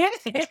 So,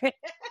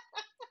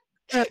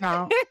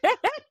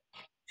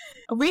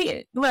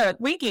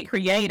 we get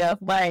creative.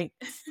 Like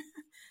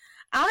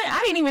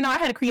I didn't even know I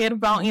had a creative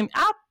volume.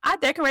 I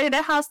decorated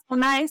that house so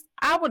nice.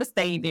 I would have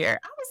stayed there.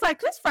 I was like,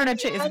 this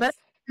furniture is better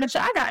furniture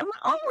I got in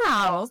my own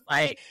house.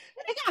 Like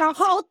they got a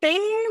whole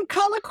thing,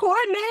 color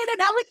coordinated,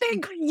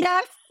 everything.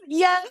 Yes.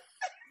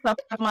 So proud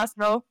of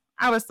myself.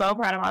 I was so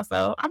proud of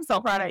myself. I'm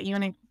so proud of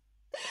you.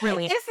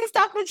 Really, it's the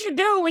stuff that you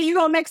do when you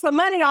gonna make some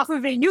money off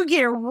of it. You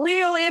get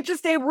real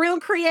interested, real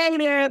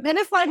creative, and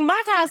it's like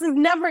my house is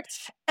never.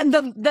 And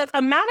the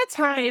amount of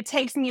time it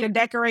takes me to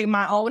decorate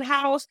my own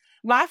house.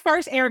 My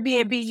first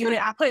Airbnb unit,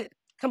 I put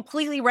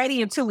completely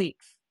ready in 2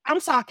 weeks. I'm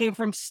talking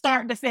from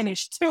start to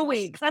finish, 2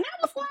 weeks, and I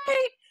was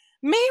like,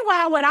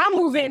 meanwhile, when I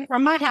move in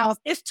from my house,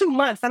 it's 2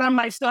 months, and I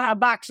might still have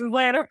boxes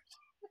later.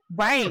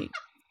 Right,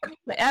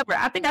 forever.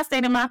 I think I was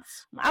staying in my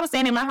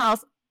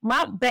house.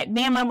 Back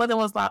then, my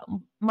mother-in-law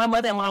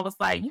was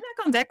like, "You're not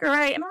gonna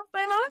decorate," and I was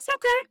like, "No, it's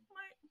okay."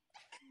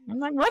 I'm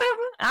like,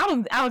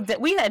 whatever.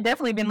 We had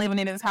definitely been living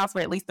in this house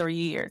for at least 3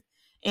 years,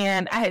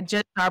 and I had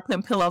just started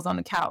putting pillows on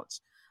the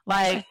couch.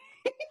 Like,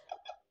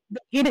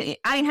 I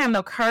didn't have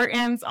no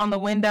curtains on the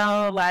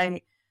window.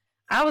 Like,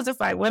 I was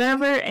just like,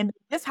 whatever. And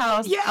this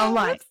house, I'm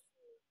like,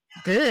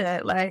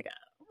 good. Like,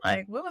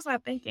 what was I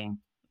thinking?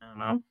 I don't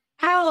know.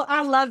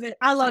 I love it.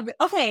 I love it.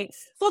 Okay,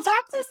 so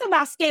talk to us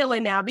about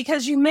scaling now,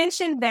 because you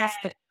mentioned that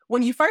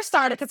when you first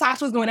started,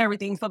 Katasha was doing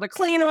everything. So the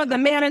cleaner, the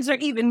manager,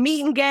 even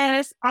meeting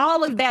guests,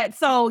 all of that.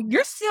 So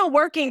you're still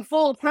working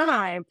full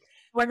time.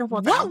 What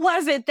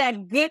was it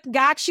that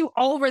got you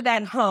over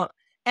that hump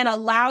and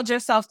allowed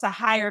yourself to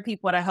hire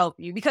people to help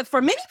you? Because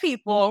for many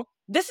people,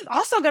 this is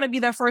also going to be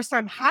their first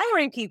time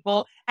hiring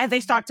people as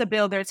they start to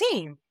build their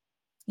team.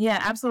 Yeah,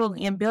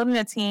 absolutely. And building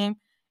a team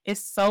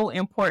is so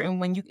important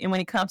when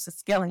it comes to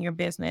scaling your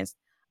business.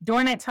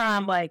 During that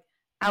time, like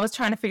I was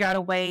trying to figure out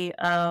a way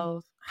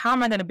of how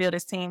am I going to build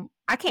this team?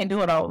 I can't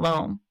do it all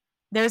alone.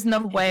 There's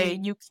no way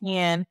you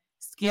can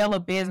scale a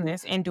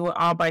business and do it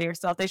all by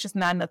yourself. There's just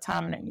not enough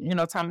time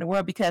in the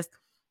world, because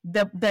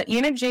the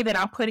energy that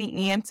I'm putting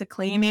in to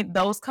clean it,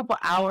 those couple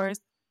hours,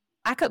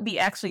 I could be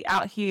actually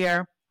out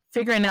here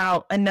figuring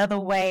out another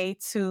way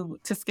to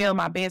scale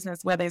my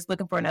business, whether it's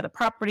looking for another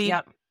property,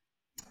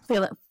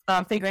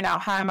 figuring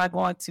out how am I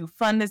going to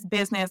fund this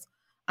business,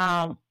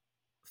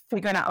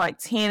 figuring out like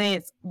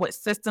tenants, what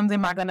systems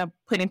am I going to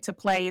put into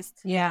place.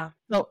 Yeah.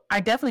 So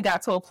I definitely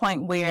got to a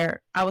point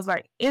where I was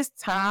like, it's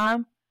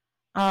time.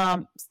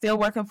 Still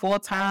working full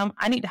time.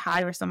 I need to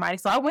hire somebody.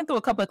 So I went through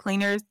a couple of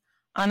cleaners,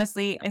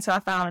 honestly, until I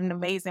found an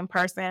amazing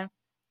person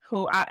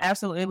who I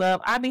absolutely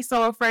love. I'd be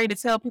so afraid to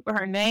tell people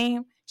her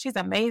name. She's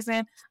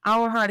amazing. I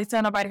don't want her to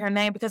tell nobody her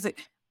name because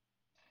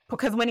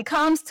when it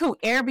comes to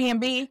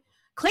Airbnb,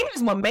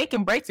 cleaners will make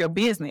and break your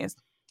business.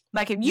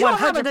 Like if you 100%. Don't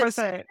have a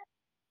good,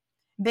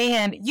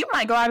 then you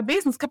might go out of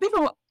business, because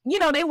people,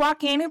 they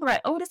walk in, they're like,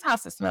 "Oh, this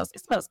house it smells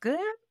good.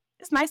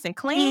 It's nice and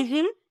clean."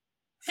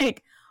 Mm-hmm.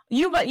 Like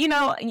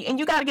and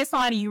you got to get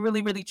somebody you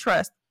really, really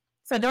trust.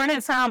 So during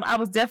that time, I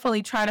was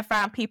definitely trying to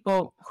find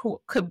people who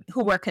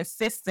were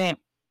consistent.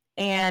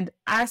 And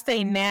I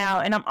say now,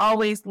 and I'm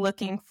always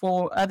looking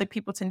for other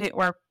people to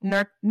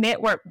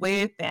network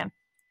with, and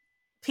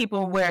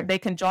people where they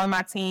can join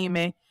my team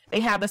and they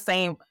have the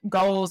same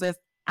goals as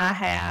I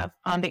have.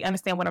 They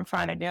understand what I'm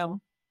trying to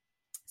do.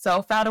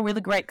 So found a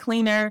really great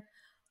cleaner.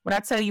 When I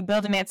tell you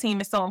building that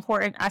team is so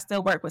important, I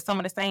still work with some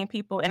of the same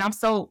people, and I'm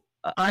so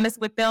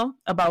honest with them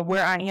about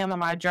where I am in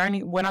my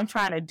journey, what I'm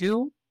trying to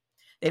do.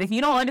 That if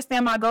you don't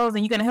understand my goals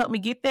and you're going to help me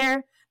get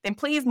there, then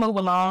please move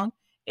along,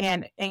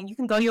 and you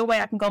can go your way,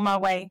 I can go my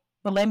way.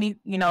 But let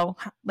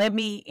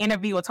me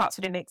interview or talk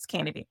to the next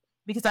candidate,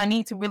 because I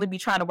need to really be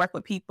trying to work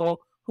with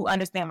people who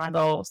understand my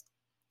goals.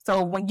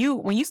 So when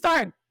you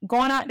start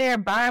going out there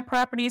buying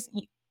properties,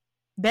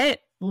 that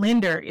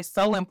lender is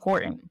so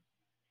important.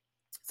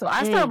 So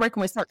I started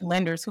working with certain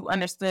lenders who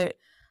understood,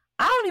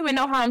 I don't even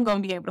know how I'm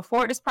going to be able to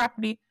afford this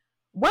property.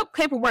 What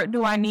paperwork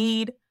do I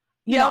need?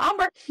 Yep. I'm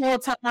working full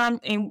time,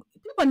 and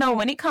people know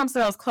when it comes to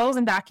those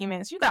closing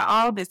documents, you got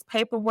all this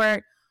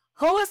paperwork.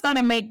 Who is going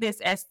to make this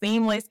as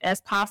seamless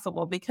as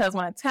possible? Because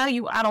when I tell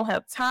you I don't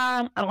have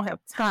time, I don't have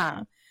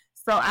time.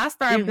 So I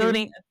started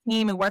building a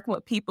team and working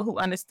with people who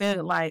understood,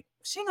 like,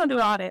 she ain't going to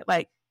do all that.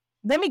 Like,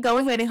 let me go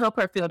ahead and help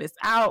her fill this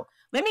out.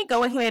 Let me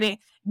go ahead and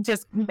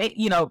just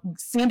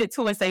send it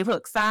to her and say,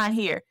 look, sign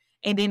here.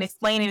 And then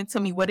explaining it to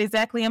me, what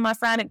exactly am I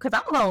signing? Because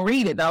I'm going to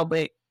read it though,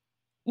 but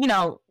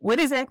what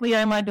exactly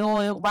am I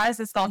doing? Why is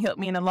this going to help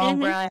me in the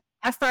long run?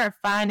 I started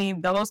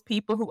finding those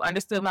people who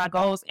understood my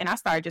goals, and I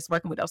started just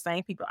working with those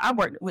same people. I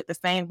worked with the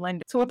same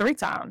lender 2 or 3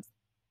 times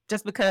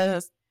just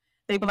because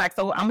they were like,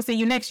 so I'm going to see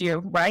you next year,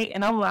 right?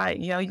 And I'm like,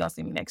 you're going to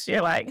see me next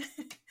year. Like,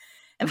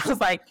 and I was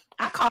like,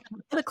 I called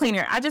the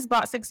cleaner. I just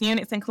bought 6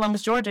 units in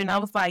Columbus, Georgia. And I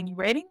was like, you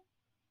ready?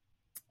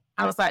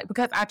 I was like,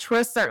 because I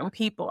trust certain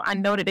people. I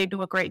know that they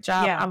do a great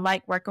job. Yeah. I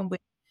like working with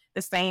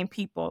the same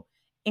people.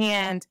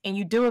 And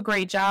you do a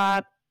great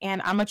job.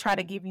 And I'm going to try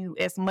to give you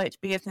as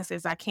much business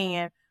as I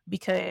can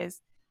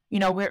because,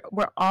 we're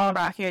all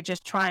out here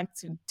just trying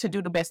to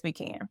do the best we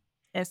can.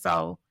 And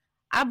so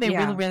I've been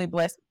really, really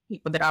blessed with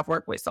people that I've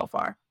worked with so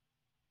far.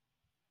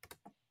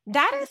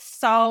 That is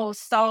so,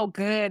 so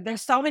good.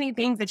 There's so many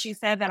things that you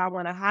said that I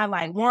want to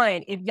highlight.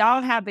 One, if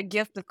y'all have the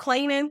gift of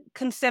cleaning,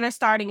 consider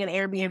starting an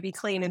Airbnb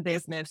cleaning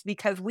business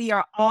because we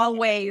are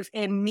always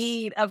in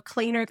need of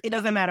cleaners. It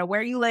doesn't matter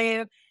where you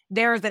live.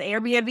 There is an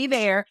Airbnb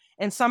there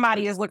and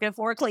somebody is looking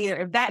for a cleaner.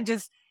 If that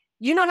just,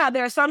 how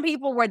there are some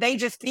people where they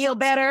just feel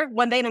better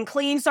when they done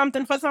clean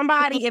something for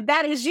somebody. If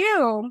that is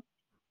you,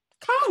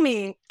 call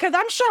me because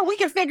I'm sure we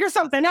can figure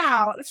something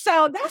out.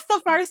 So that's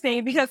the first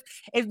thing, because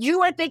if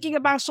you are thinking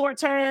about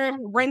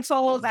short-term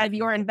rentals as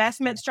your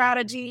investment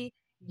strategy,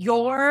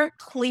 your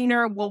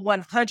cleaner will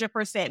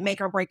 100%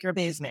 make or break your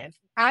business.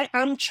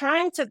 I'm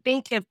trying to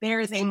think if there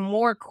is a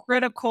more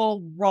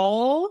critical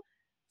role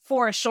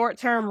for a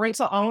short-term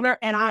rental owner,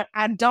 and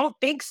I don't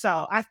think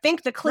so. I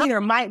think the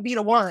cleaner might be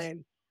the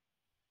one.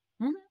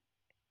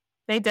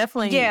 They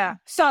definitely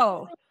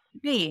So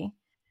be.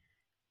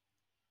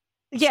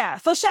 Yeah,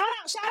 so shout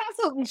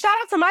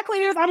out to my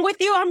cleaners. I'm with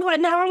you. I'm like,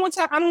 no, I don't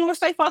want to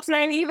say folks'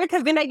 name either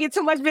because then they get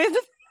too much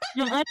business.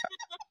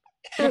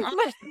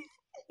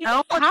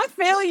 I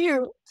feel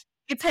you.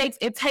 It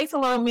takes a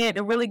little minute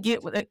to really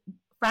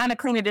find a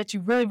cleaner that you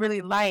really,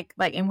 really like.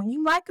 Like, and when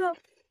you like them,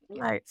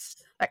 like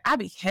I'd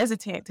be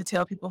hesitant to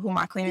tell people who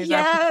my cleaners are.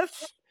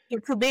 Yes.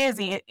 Get too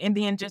busy, and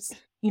then just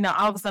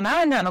all of a sudden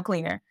I ain't got no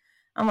cleaner.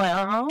 I'm like,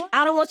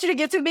 I don't want you to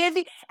get too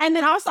busy. And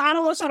then also, I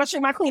don't want you to treat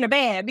my cleaner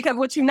bad because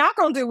what you're not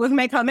going to do is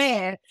make her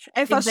mad.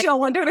 And so she don't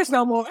want to do this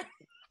no more.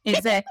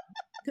 Exactly.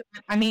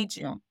 I need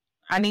you.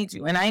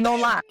 And I ain't gonna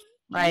lie.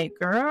 Like,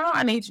 girl,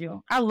 I need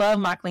you. I love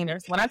my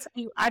cleaners. When I tell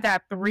you, I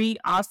got 3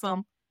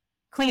 awesome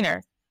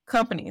cleaner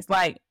companies.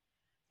 Like,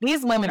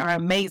 these women are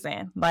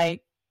amazing.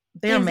 Like,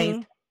 they're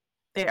amazing.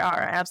 They are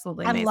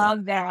absolutely amazing. I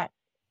love that.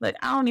 Like,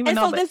 I don't even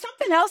know. So then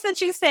something else that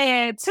you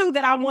said too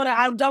that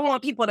I don't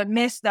want people to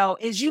miss though,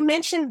 is you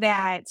mentioned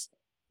that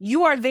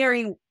you are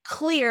very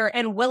clear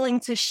and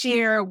willing to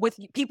share with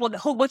people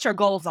what your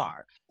goals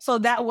are. So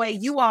that way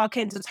you all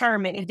can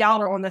determine if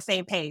y'all are on the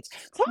same page.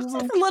 Talk to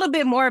us a little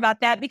bit more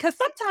about that, because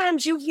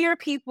sometimes you hear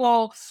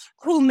people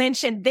who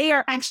mention they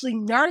are actually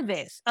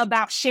nervous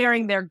about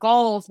sharing their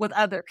goals with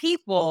other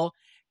people.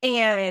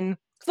 And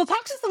so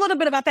talk to us a little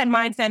bit about that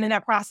mindset and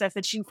that process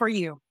for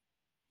you.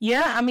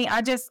 Yeah, I mean,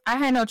 I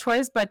had no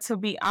choice but to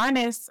be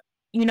honest.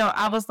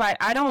 I was like,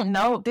 I don't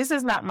know. This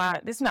is not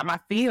my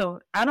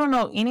field. I don't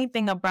know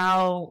anything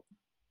about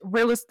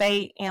real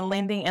estate and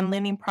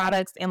lending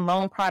products and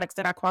loan products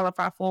that I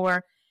qualify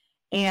for,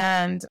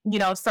 and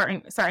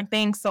certain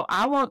things. So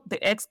I want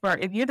the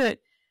expert. If you're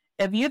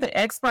the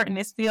expert in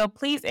this field,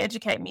 please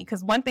educate me.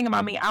 Because one thing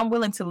about me, I'm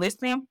willing to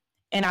listen.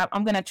 And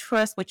I'm going to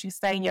trust what you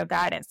say in your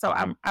guidance. So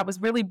I was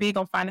really big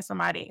on finding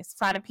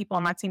people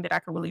on my team that I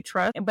could really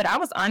trust. But I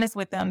was honest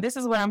with them. This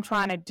is what I'm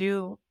trying to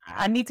do.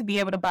 I need to be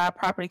able to buy a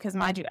property because,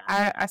 mind you,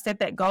 I set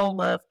that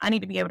goal of I need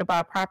to be able to buy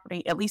a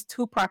property, at least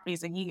 2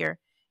 properties a year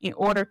in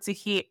order to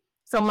hit.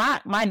 So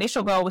my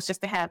initial goal was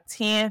just to have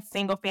 10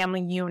 single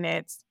family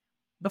units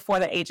before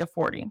the age of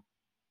 40.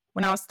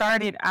 When I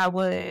started, I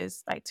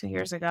was like 2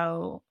 years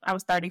ago, I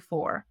was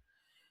 34.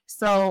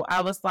 So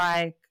I was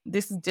like,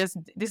 this is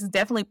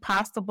definitely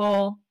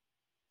possible.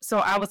 So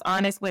I was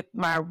honest with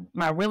my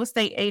real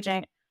estate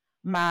agent,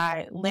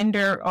 my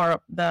lender,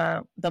 or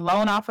the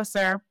loan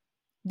officer.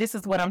 This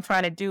is what I'm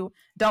trying to do.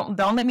 Don't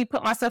let me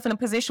put myself in a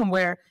position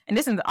where, and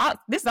this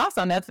is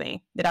also another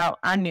thing that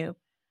I knew.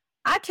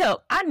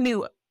 I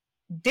knew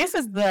this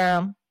is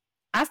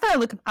I started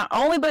looking, I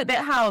only looked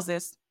at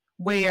houses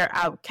where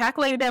I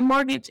calculated that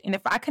mortgage. And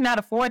if I could not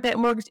afford that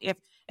mortgage,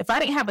 if I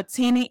didn't have a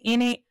tenant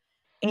in it,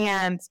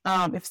 and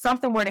if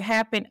something were to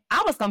happen,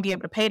 I was going to be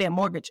able to pay that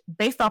mortgage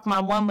based off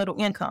my one little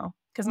income.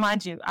 Because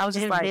mind you, I was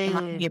just like, am I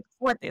going to be able to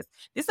afford this?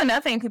 This is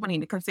another thing people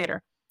need to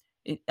consider.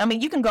 I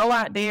mean, you can go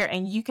out there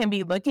and you can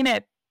be looking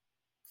at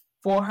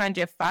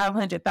 $400,000,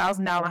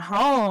 $500,000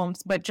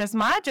 homes, but just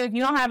mind you, if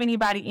you don't have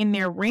anybody in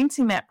there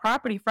renting that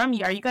property from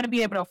you, are you going to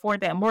be able to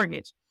afford that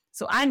mortgage?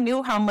 So I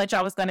knew how much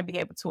I was going to be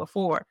able to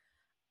afford.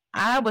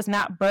 I was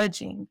not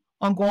budging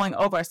on going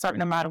over a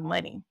certain amount of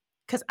money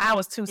because I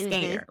was too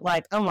scared.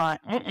 Like, I'm like,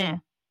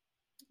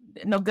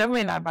 no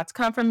government not about to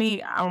come for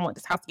me. I don't want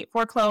this house to get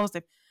foreclosed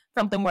if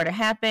something were to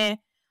happen.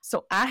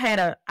 So I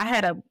had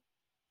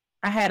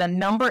a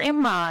number in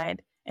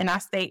mind, and I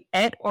stayed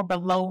at or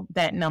below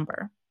that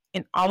number.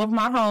 And all of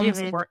my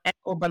homes were at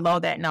or below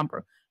that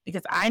number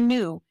because I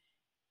knew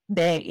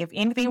that if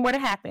anything were to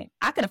happen,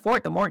 I can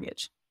afford the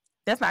mortgage.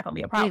 That's not going to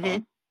be a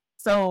problem.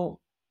 So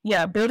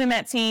yeah, building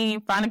that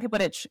team, finding people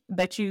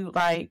that you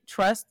like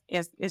trust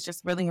is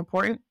just really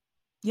important.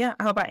 Yeah,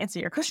 I hope I answered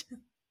your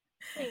question.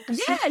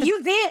 Yeah,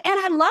 you did. And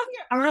I love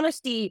your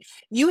honesty.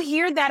 You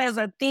hear that as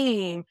a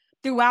theme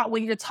throughout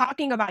when you're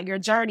talking about your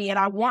journey. And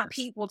I want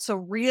people to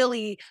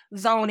really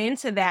zone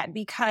into that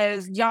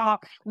because y'all,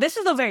 this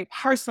is a very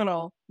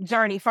personal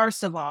journey,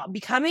 first of all.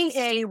 Becoming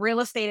a real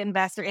estate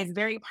investor is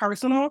very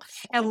personal.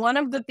 And one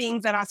of the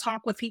things that I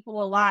talk with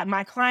people a lot,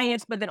 my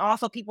clients, but then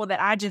also people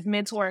that I just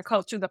mentor and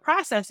coach through the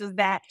process is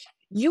that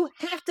you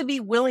have to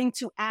be willing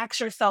to ask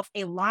yourself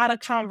a lot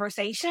of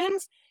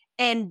conversations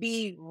and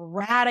be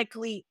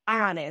radically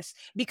honest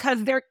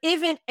because there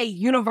isn't a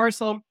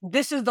universal,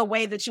 this is the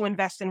way that you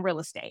invest in real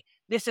estate.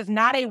 This is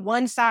not a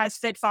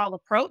one-size-fits-all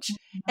approach.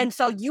 And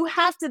so you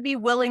have to be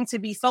willing to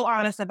be so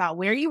honest about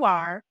where you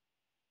are,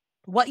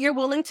 what you're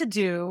willing to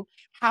do,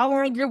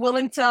 how you're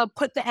willing to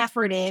put the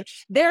effort in.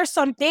 There are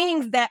some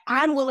things that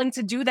I'm willing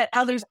to do that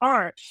others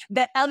aren't,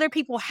 that other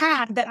people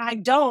have that I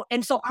don't.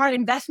 And so our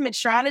investment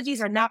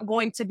strategies are not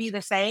going to be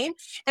the same.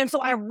 And so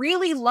I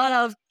really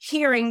love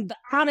hearing the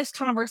honest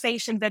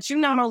conversations that you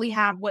not only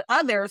have with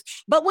others,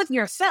 but with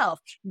yourself.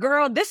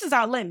 Girl, this is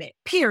our limit,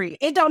 period.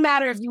 It don't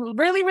matter if you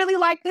really, really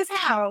like this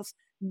house.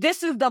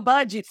 This is the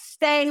budget.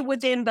 Stay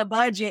within the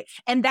budget.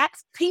 And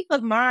that's peace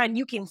of mind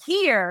you can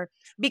hear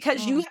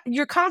because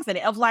you're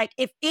confident of like,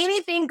 if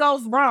anything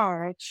goes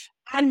wrong,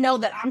 I know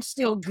that I'm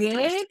still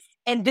good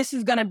and this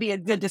is going to be a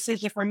good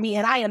decision for me.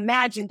 And I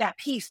imagine that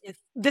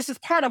this is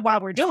part of why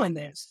we're doing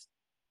this.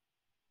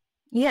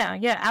 Yeah,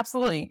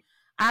 absolutely.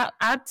 I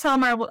would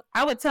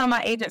tell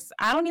my agents,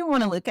 I don't even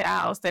want to look at a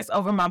house that's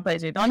over my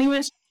budget. Don't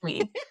even show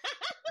me.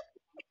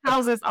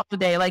 Houses all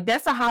day. Like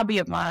that's a hobby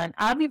of mine.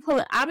 I'll be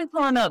pulling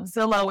up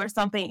Zillow or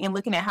something and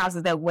looking at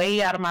houses that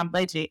way out of my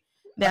budget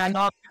that I know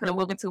I'm gonna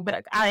look into,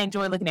 but I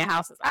enjoy looking at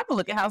houses. I can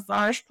look at houses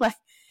already. Like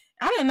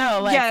I don't know.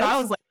 Like so I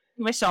was like,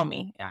 even show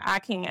me. I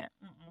can't.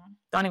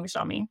 Don't even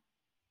show me.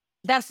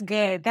 That's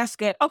good. That's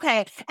good.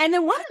 Okay. And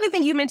then one other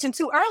thing you mentioned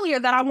too earlier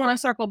that I want to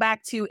circle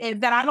back to is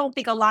that I don't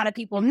think a lot of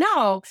people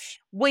know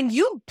when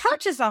you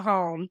purchase a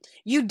home,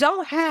 you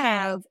don't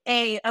have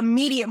a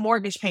immediate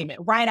mortgage payment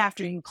right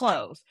after you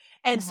close.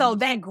 And so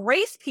that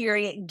grace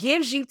period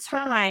gives you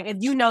time. If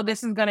you know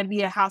this is going to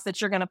be a house that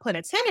you're going to put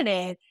a tenant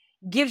in,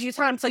 gives you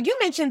time. So you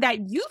mentioned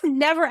that you've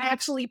never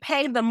actually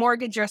paid the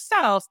mortgage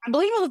yourself. I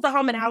believe it was the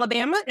home in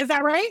Alabama. Is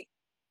that right?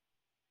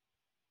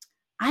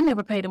 I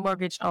never paid a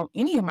mortgage on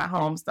any of my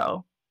homes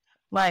though.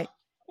 Like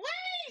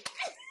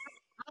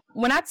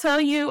when I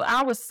tell you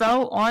I was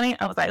so on it,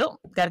 I was like, oh,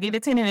 got to get the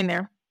tenant in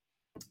there.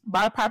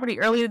 Bought a property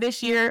earlier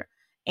this year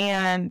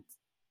and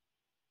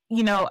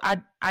you know,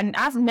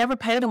 I've never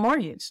paid a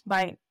mortgage.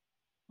 Like,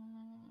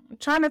 I'm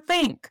trying to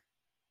think.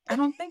 I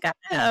don't think I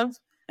have.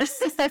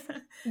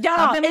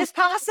 Y'all, it's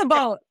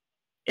possible.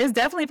 It's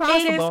definitely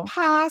possible. It is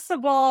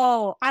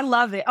possible. I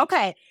love it.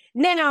 Okay.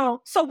 Now,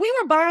 so we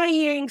were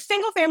buying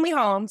single family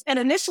homes, and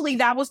initially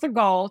that was the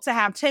goal to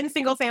have 10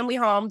 single family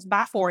homes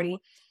by 40.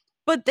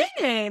 But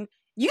then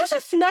you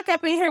just snuck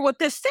up in here with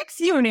this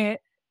 6-unit.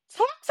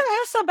 Talk to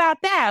us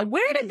about that.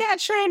 Where did that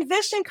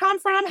transition come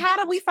from? How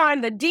did we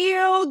find the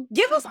deal?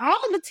 Give us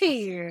all the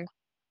tea.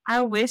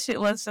 I wish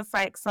it was just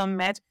like some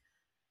magic.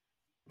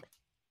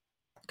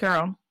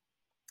 Girl.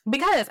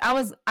 Because I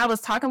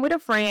was talking with a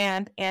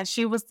friend and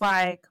she was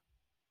like,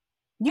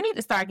 you need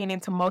to start getting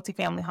into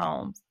multifamily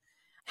homes.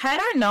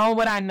 Had I known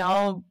what I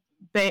know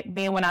back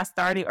then when I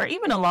started, or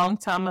even a long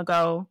time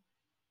ago,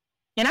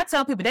 and I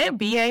tell people that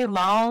VA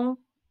loan,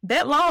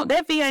 that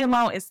VA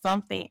loan is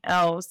something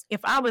else.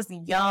 If I was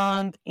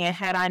young and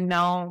had I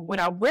known, what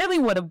I really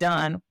would have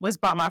done was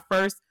bought my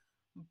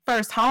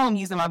first home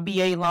using my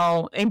VA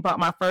loan and bought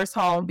my first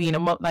home being a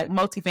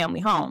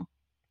multifamily home.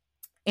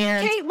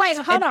 And hey, wait,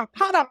 hold on.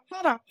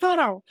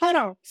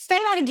 Say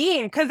that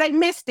again, because they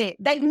missed it.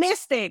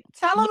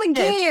 Tell them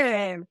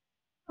again.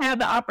 Have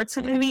the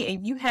opportunity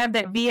and you have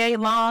that VA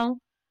loan,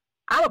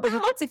 I would buy a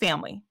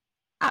multifamily.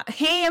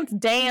 Hands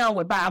down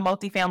would buy a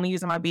multifamily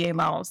using my VA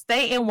loan.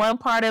 Stay in one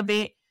part of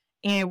it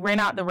and rent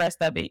out the rest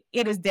of it.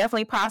 It is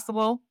definitely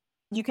possible.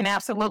 You can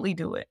absolutely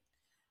do it.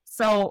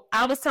 So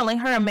I was telling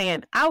her,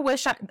 man, I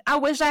wish I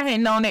had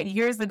known that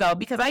years ago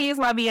because I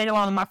used my VA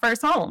loan in my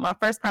first home, my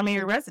first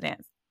primary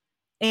residence.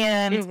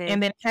 And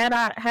then had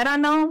I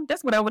known,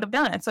 that's what I would have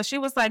done. So she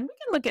was like, we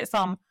can look at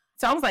some.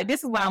 So I was like,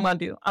 this is what I'm going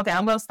to do. Okay,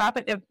 I'm going to stop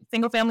at the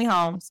single family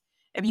homes.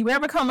 If you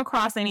ever come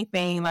across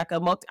anything like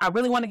I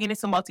really want to get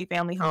into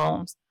multifamily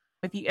homes.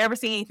 If you ever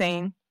see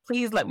anything,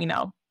 please let me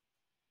know.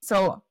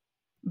 So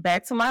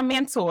back to my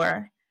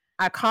mentor,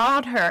 I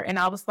called her and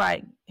I was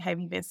like,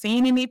 have you been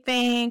seeing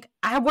anything?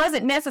 I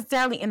wasn't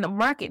necessarily in the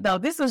market though.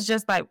 This was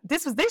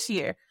this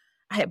year.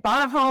 I had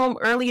bought a home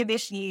earlier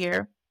this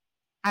year.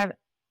 I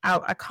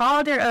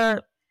called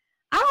her.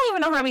 I don't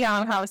even know how we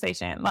got on a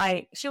conversation.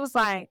 Like, she was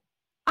like,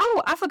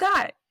 oh, I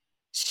forgot.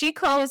 She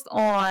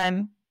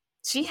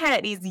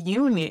had these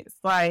units.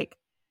 Like,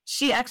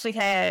 she actually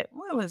had,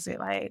 what was it,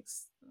 like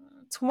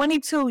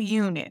 22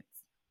 units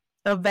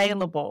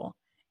available.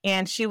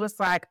 And she was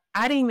like,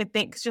 I didn't even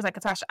think, she was like,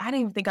 Katasha, I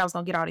didn't even think I was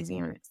going to get all these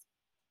units.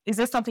 Is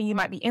this something you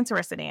might be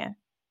interested in?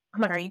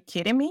 I'm like, are you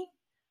kidding me?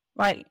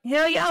 Like,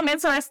 hell yeah, I'm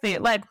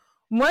interested. Like,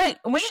 what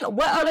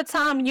other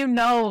time,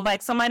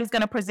 like somebody's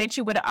going to present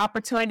you with an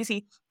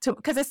opportunity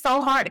because it's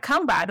so hard to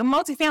come by. The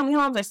multifamily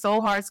homes are so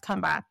hard to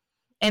come by.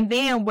 And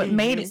then what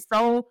made it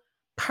so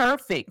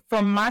perfect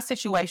for my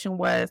situation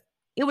was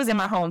it was in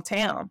my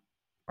hometown.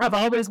 I've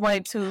always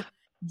wanted to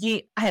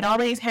I had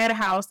always had a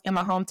house in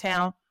my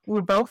hometown. We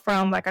were both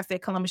from, like I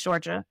said, Columbus,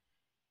 Georgia.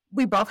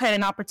 We both had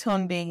an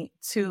opportunity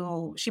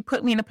she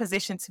put me in a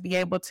position to be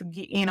able to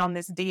get in on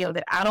this deal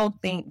that I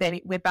don't think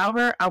that without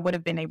her, I would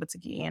have been able to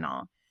get in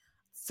on.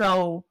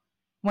 So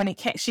when it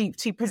came,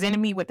 she presented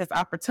me with this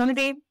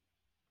opportunity.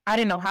 I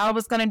didn't know how I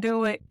was going to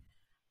do it.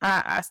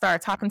 I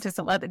started talking to this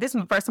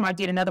was the first time I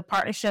did another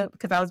partnership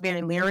because I was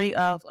very leery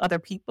of other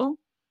people.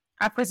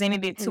 I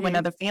presented it to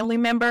another family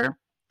member.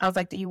 I was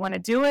like, do you want to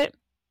do it?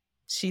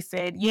 She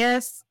said,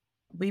 yes.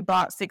 We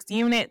bought 6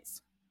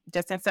 units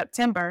just in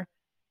September.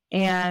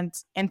 And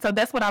so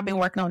that's what I've been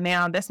working on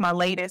now. That's my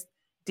latest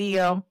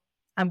deal.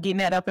 I'm getting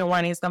that up and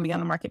running. It's going to be on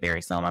the market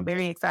very soon. I'm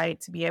very excited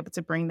to be able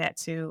to bring that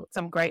to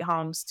some great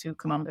homes to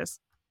Columbus.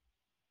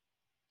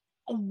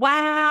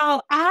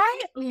 Wow.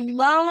 I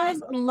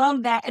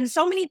love that. And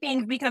so many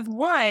things, because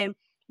one,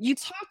 you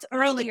talked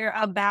earlier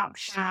about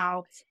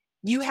how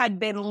you had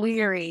been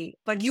leery,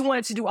 but you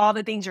wanted to do all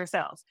the things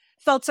yourself.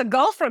 So to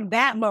go from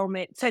that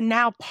moment to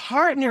now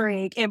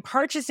partnering and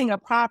purchasing a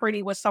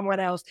property with someone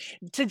else,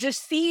 to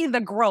just see the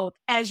growth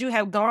as you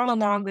have gone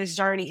along this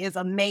journey is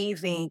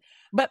amazing.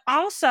 But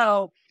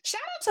also,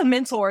 shout out to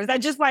mentors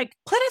that just like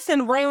put us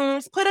in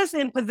rooms, put us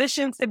in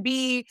positions to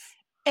be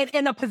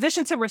in a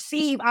position to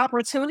receive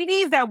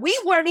opportunities that we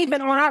weren't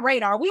even on our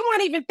radar. We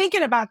weren't even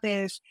thinking about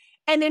this.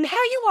 And then here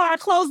you are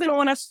closing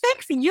on a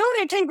 6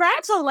 unit.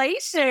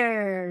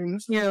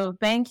 Congratulations.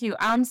 Thank you.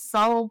 I'm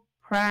so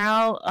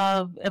proud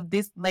of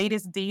this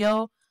latest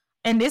deal.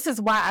 And this is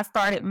why I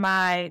started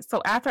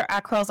so after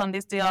I closed on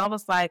this deal, I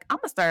was like, I'm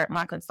going to start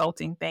my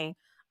consulting thing.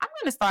 I'm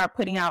going to start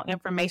putting out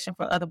information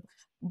for other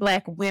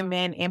Black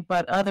women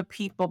but other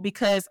people,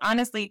 because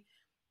honestly,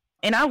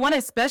 and I want to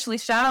especially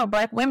shout out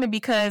Black women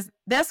because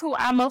that's who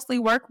I mostly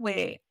work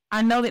with.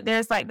 I know that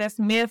there's like this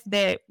myth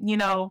that,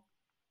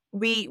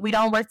 we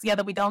don't work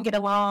together, we don't get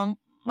along.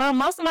 Well,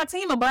 most of my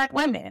team are Black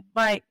women.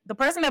 Like, the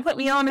person that put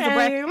me on is a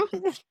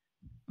Black.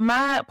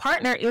 My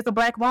partner is a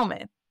Black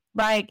woman.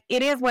 Like,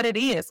 it is what it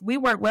is. We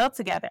work well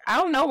together. I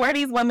don't know where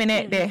these women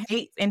that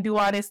hate and do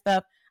all this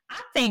stuff. I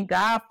thank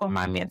God for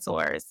my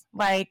mentors.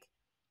 Like,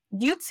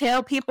 you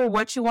tell people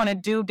what you want to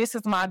do. This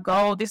is my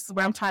goal. This is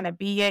where I'm trying to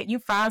be at. You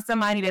find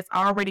somebody that's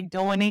already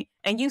doing it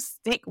and you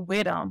stick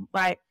with them.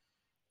 Like,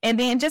 and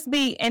then just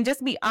be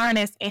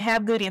honest and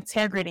have good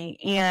integrity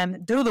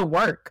and do the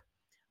work.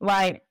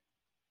 Like,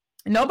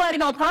 nobody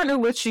gonna partner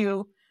with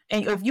you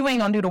and if you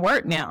ain't gonna do the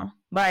work now.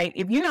 Like,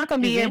 if you're not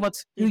gonna be able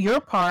to do your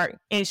part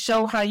and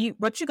show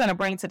what you're gonna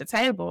bring to the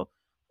table,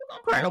 who's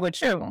gonna partner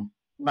with you?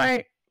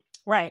 Like,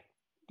 right.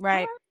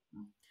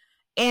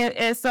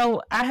 And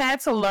so I had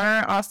to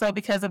learn also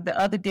because of the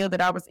other deal that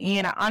I was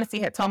in. I honestly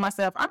had told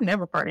myself I'm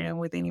never partnering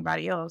with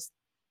anybody else.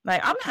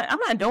 Like, I'm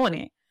not doing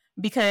it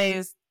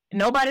because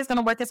nobody's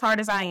gonna work as hard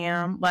as I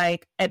am.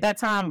 Like, at that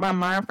time, my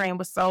mind frame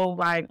was so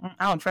like,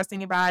 I don't trust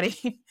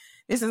anybody.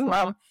 This is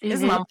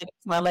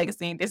my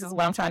legacy. This is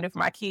what I'm trying to do for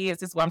my kids.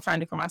 This is what I'm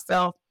trying to do for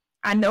myself.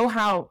 I know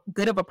how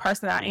good of a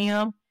person I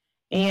am,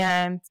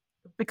 and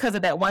because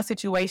of that one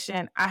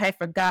situation, I had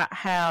forgot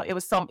how it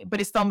was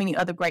but it's so many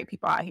other great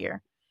people out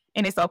here.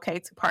 And it's okay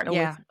to partner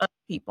with other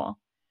people,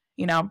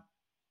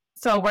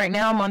 So right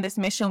now I'm on this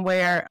mission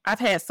where I've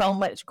had so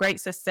much great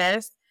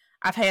success.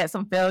 I've had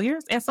some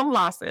failures and some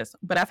losses,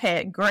 but I've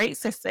had great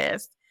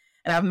success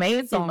and I've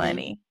made some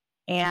money,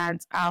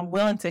 and I'm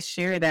willing to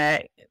share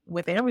that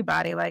with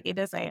everybody. Like, it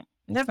doesn't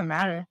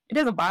matter. It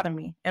doesn't bother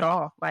me at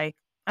all. Like,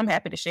 I'm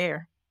happy to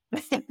share.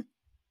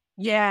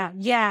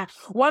 Yeah.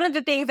 One of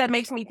the things that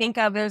makes me think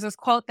of, there's this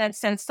quote that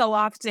says, so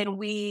often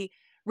we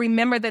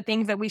remember the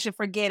things that we should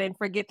forget and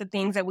forget the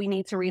things that we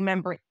need to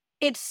remember.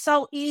 It's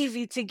so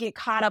easy to get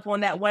caught up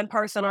on that one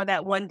person or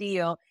that one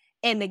deal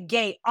and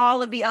negate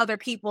all of the other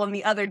people and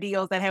the other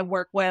deals that have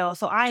worked well.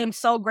 So I am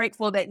so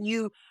grateful that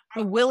you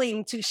are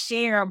willing to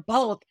share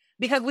both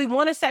because we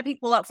want to set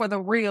people up for the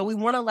real. We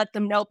want to let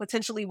them know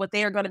potentially what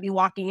they are going to be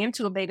walking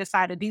into if they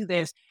decide to do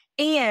this,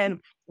 and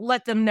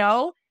let them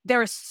know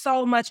there is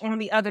so much on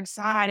the other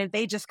side if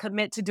they just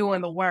commit to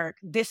doing the work.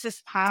 This is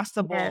Yes.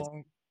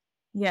 possible.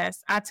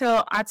 Yes.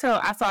 So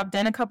I've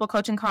done a couple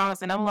coaching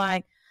calls and I'm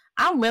like,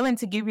 I'm willing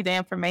to give you the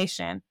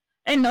information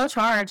and no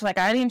charge. Like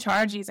I didn't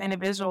charge these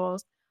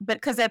individuals, but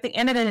because at the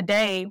end of the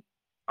day,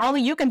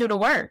 only you can do the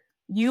work.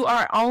 You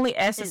are only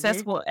as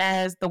successful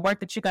as the work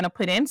that you're going to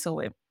put into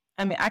it.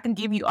 I mean, I can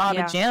give you all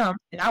the gems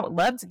and I would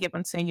love to give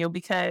them to you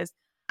because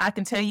I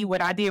can tell you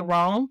what I did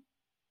wrong.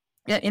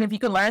 And if you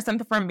can learn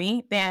something from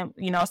me, then,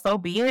 so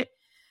be it.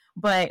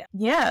 But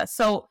yeah,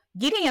 so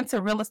getting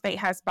into real estate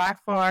has by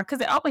far,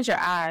 because it opens your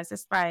eyes.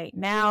 It's like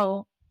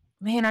now,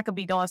 man, I could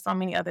be doing so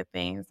many other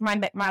things.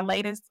 My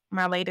latest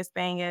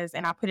thing is,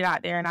 and I put it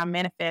out there and I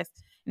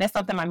manifest. And that's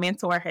something my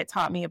mentor had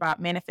taught me about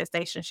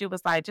manifestation. She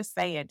was like, just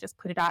say it, just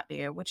put it out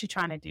there. What you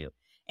trying to do?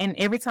 And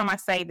every time I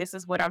say this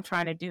is what I'm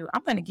trying to do,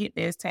 I'm going to get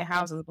these 10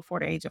 houses before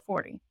the age of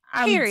 40.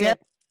 I'm going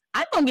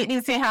to get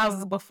these 10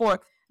 houses before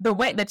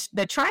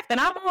the track that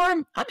I'm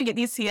on. I'm gonna get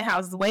these 10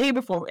 houses way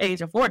before age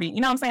of 40. You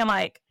know what I'm saying?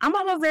 Like I'm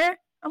almost there.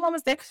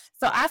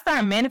 So I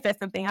started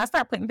manifesting things. I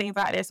start putting things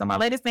out there. So my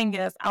latest thing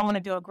is I want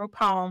to do a group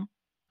home.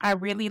 I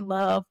really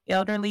love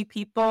elderly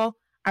people.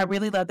 I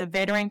really love the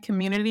veteran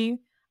community.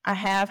 I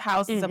have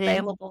houses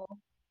available.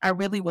 I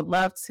really would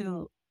love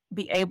to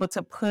be able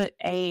to put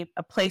a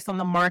place on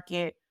the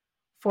market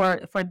for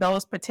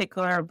those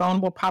particular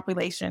vulnerable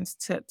populations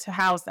to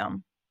house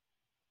them.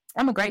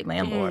 I'm a great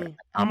landlord.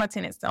 All my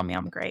tenants tell me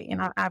I'm great, and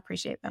I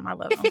appreciate them. I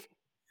love them.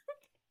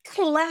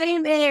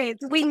 Claim it.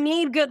 We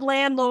need good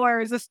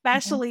landlords,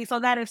 especially. So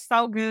that is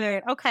so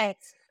good. Okay.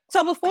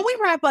 So before we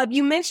wrap up,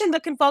 you mentioned the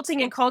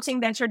consulting and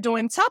coaching that you're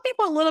doing. Tell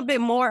people a little bit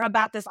more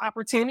about this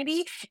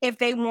opportunity if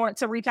they want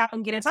to reach out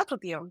and get in touch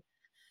with you.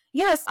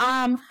 Yes.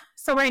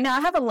 So right now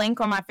I have a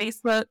link on my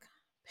Facebook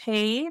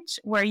page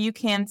where you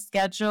can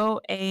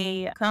schedule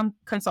a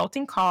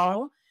consulting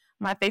call.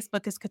 My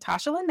Facebook is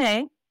Katasha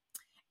Lene.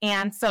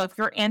 And so if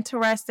you're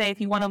interested, if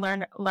you want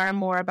to learn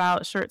more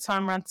about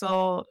short-term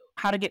rental,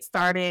 how to get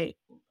started,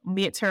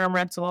 mid-term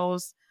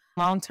rentals,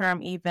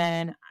 long-term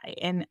even,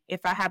 and if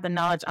I have the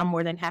knowledge, I'm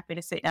more than happy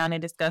to sit down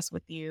and discuss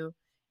with you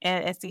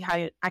and see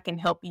how I can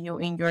help you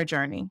in your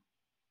journey.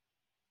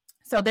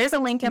 So there's a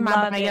link in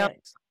my bio. I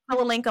have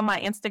a link on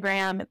my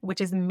Instagram, which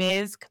is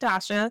Ms.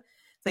 Katasha.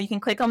 So you can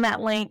click on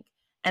that link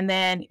and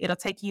then it'll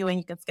take you and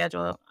you can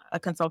schedule a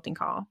consulting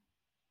call.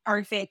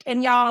 Perfect.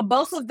 And y'all,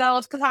 both of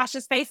those,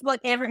 Katasha's Facebook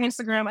and her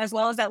Instagram, as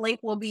well as that link,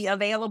 will be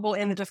available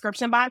in the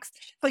description box.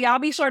 So y'all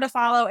be sure to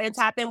follow and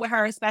tap in with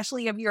her,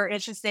 especially if you're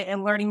interested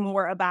in learning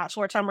more about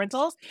short-term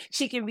rentals.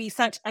 She can be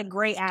such a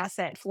great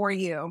asset for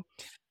you.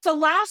 So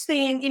last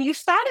thing, and you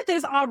started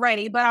this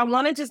already, but I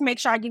want to just make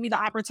sure I give you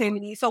the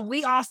opportunity. So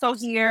we also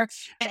here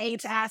at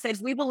Aid to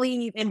Assets, we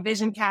believe in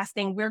vision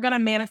casting. We're going to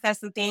manifest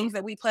the things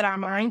that we put our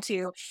mind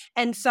to.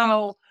 And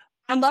so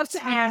I'd love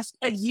to ask,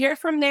 a year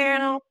from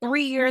now,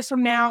 3 years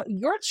from now,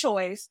 your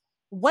choice,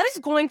 what is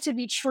going to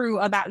be true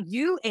about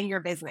you and your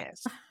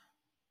business?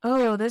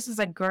 Oh, this is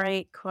a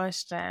great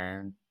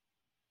question.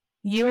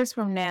 Years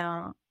from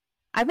now,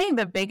 I think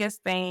the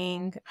biggest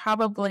thing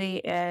probably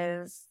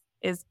is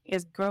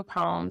group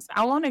homes.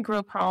 I want a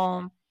group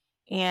home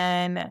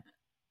in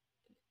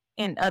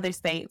other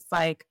states.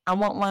 Like I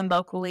want one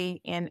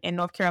locally in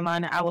North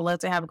Carolina. I would love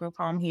to have a group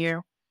home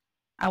here.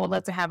 I would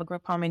love to have a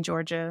group home in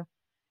Georgia.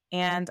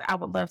 And I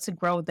would love to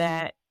grow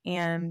that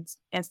and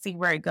see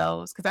where it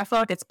goes. Because I feel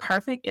like it's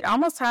perfect. It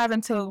almost ties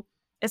into,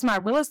 it's my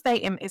real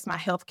estate and it's my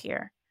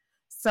healthcare.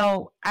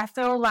 So I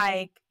feel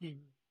like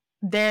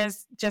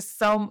there's just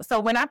so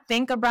when I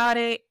think about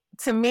it,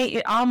 to me,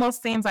 it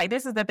almost seems like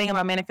this is the thing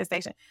about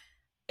manifestation.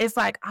 It's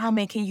like, oh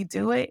man, can you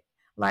do it?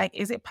 Like,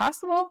 is it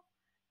possible?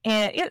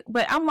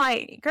 But I'm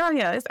like, girl,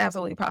 yeah, it's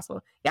absolutely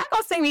possible. Y'all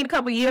gonna see me in a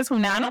couple of years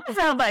from now, and I'm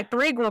gonna have like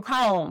 3 group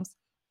homes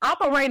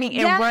operating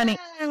and running.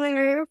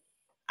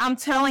 I'm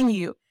telling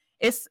you,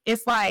 it's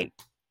like,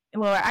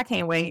 well, I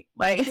can't wait.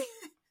 Like,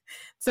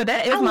 so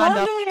that is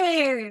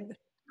my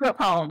group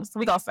homes.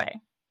 We gonna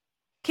say.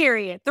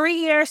 Period. 3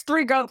 years,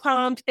 3 group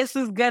homes. It's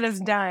as good as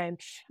done.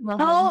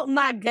 Oh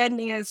my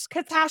goodness.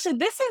 Katasha,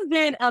 this has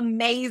been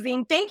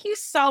amazing. Thank you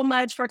so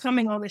much for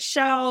coming on the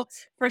show,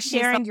 for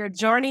sharing your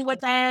journey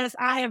with us.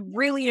 I have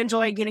really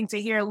enjoyed getting to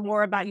hear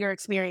more about your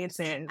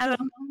experiences.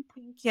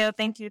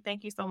 Thank you.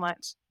 Thank you so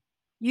much.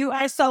 You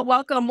are so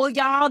welcome. Well,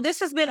 y'all, this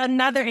has been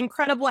another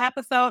incredible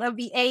episode of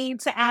the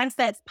Aid to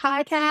Assets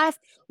podcast.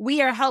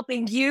 We are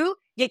helping you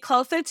get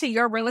closer to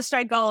your real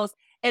estate goals.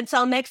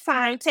 Until next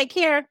time, take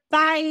care.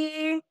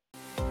 Bye.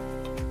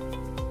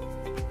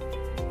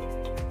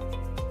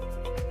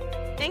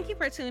 Thank you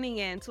for tuning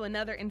in to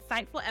another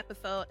insightful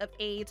episode of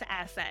Aid to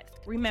Assets.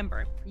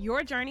 Remember,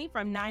 your journey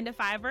from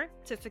 9-to-5er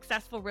to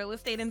successful real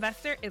estate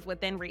investor is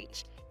within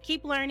reach.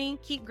 Keep learning,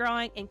 keep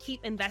growing, and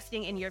keep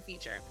investing in your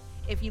future.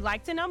 If you'd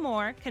like to know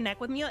more,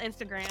 connect with me on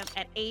Instagram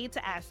at Aid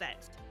to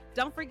Assets.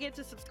 Don't forget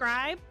to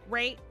subscribe,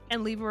 rate,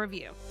 and leave a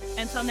review.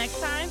 Until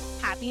next time,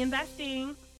 happy investing.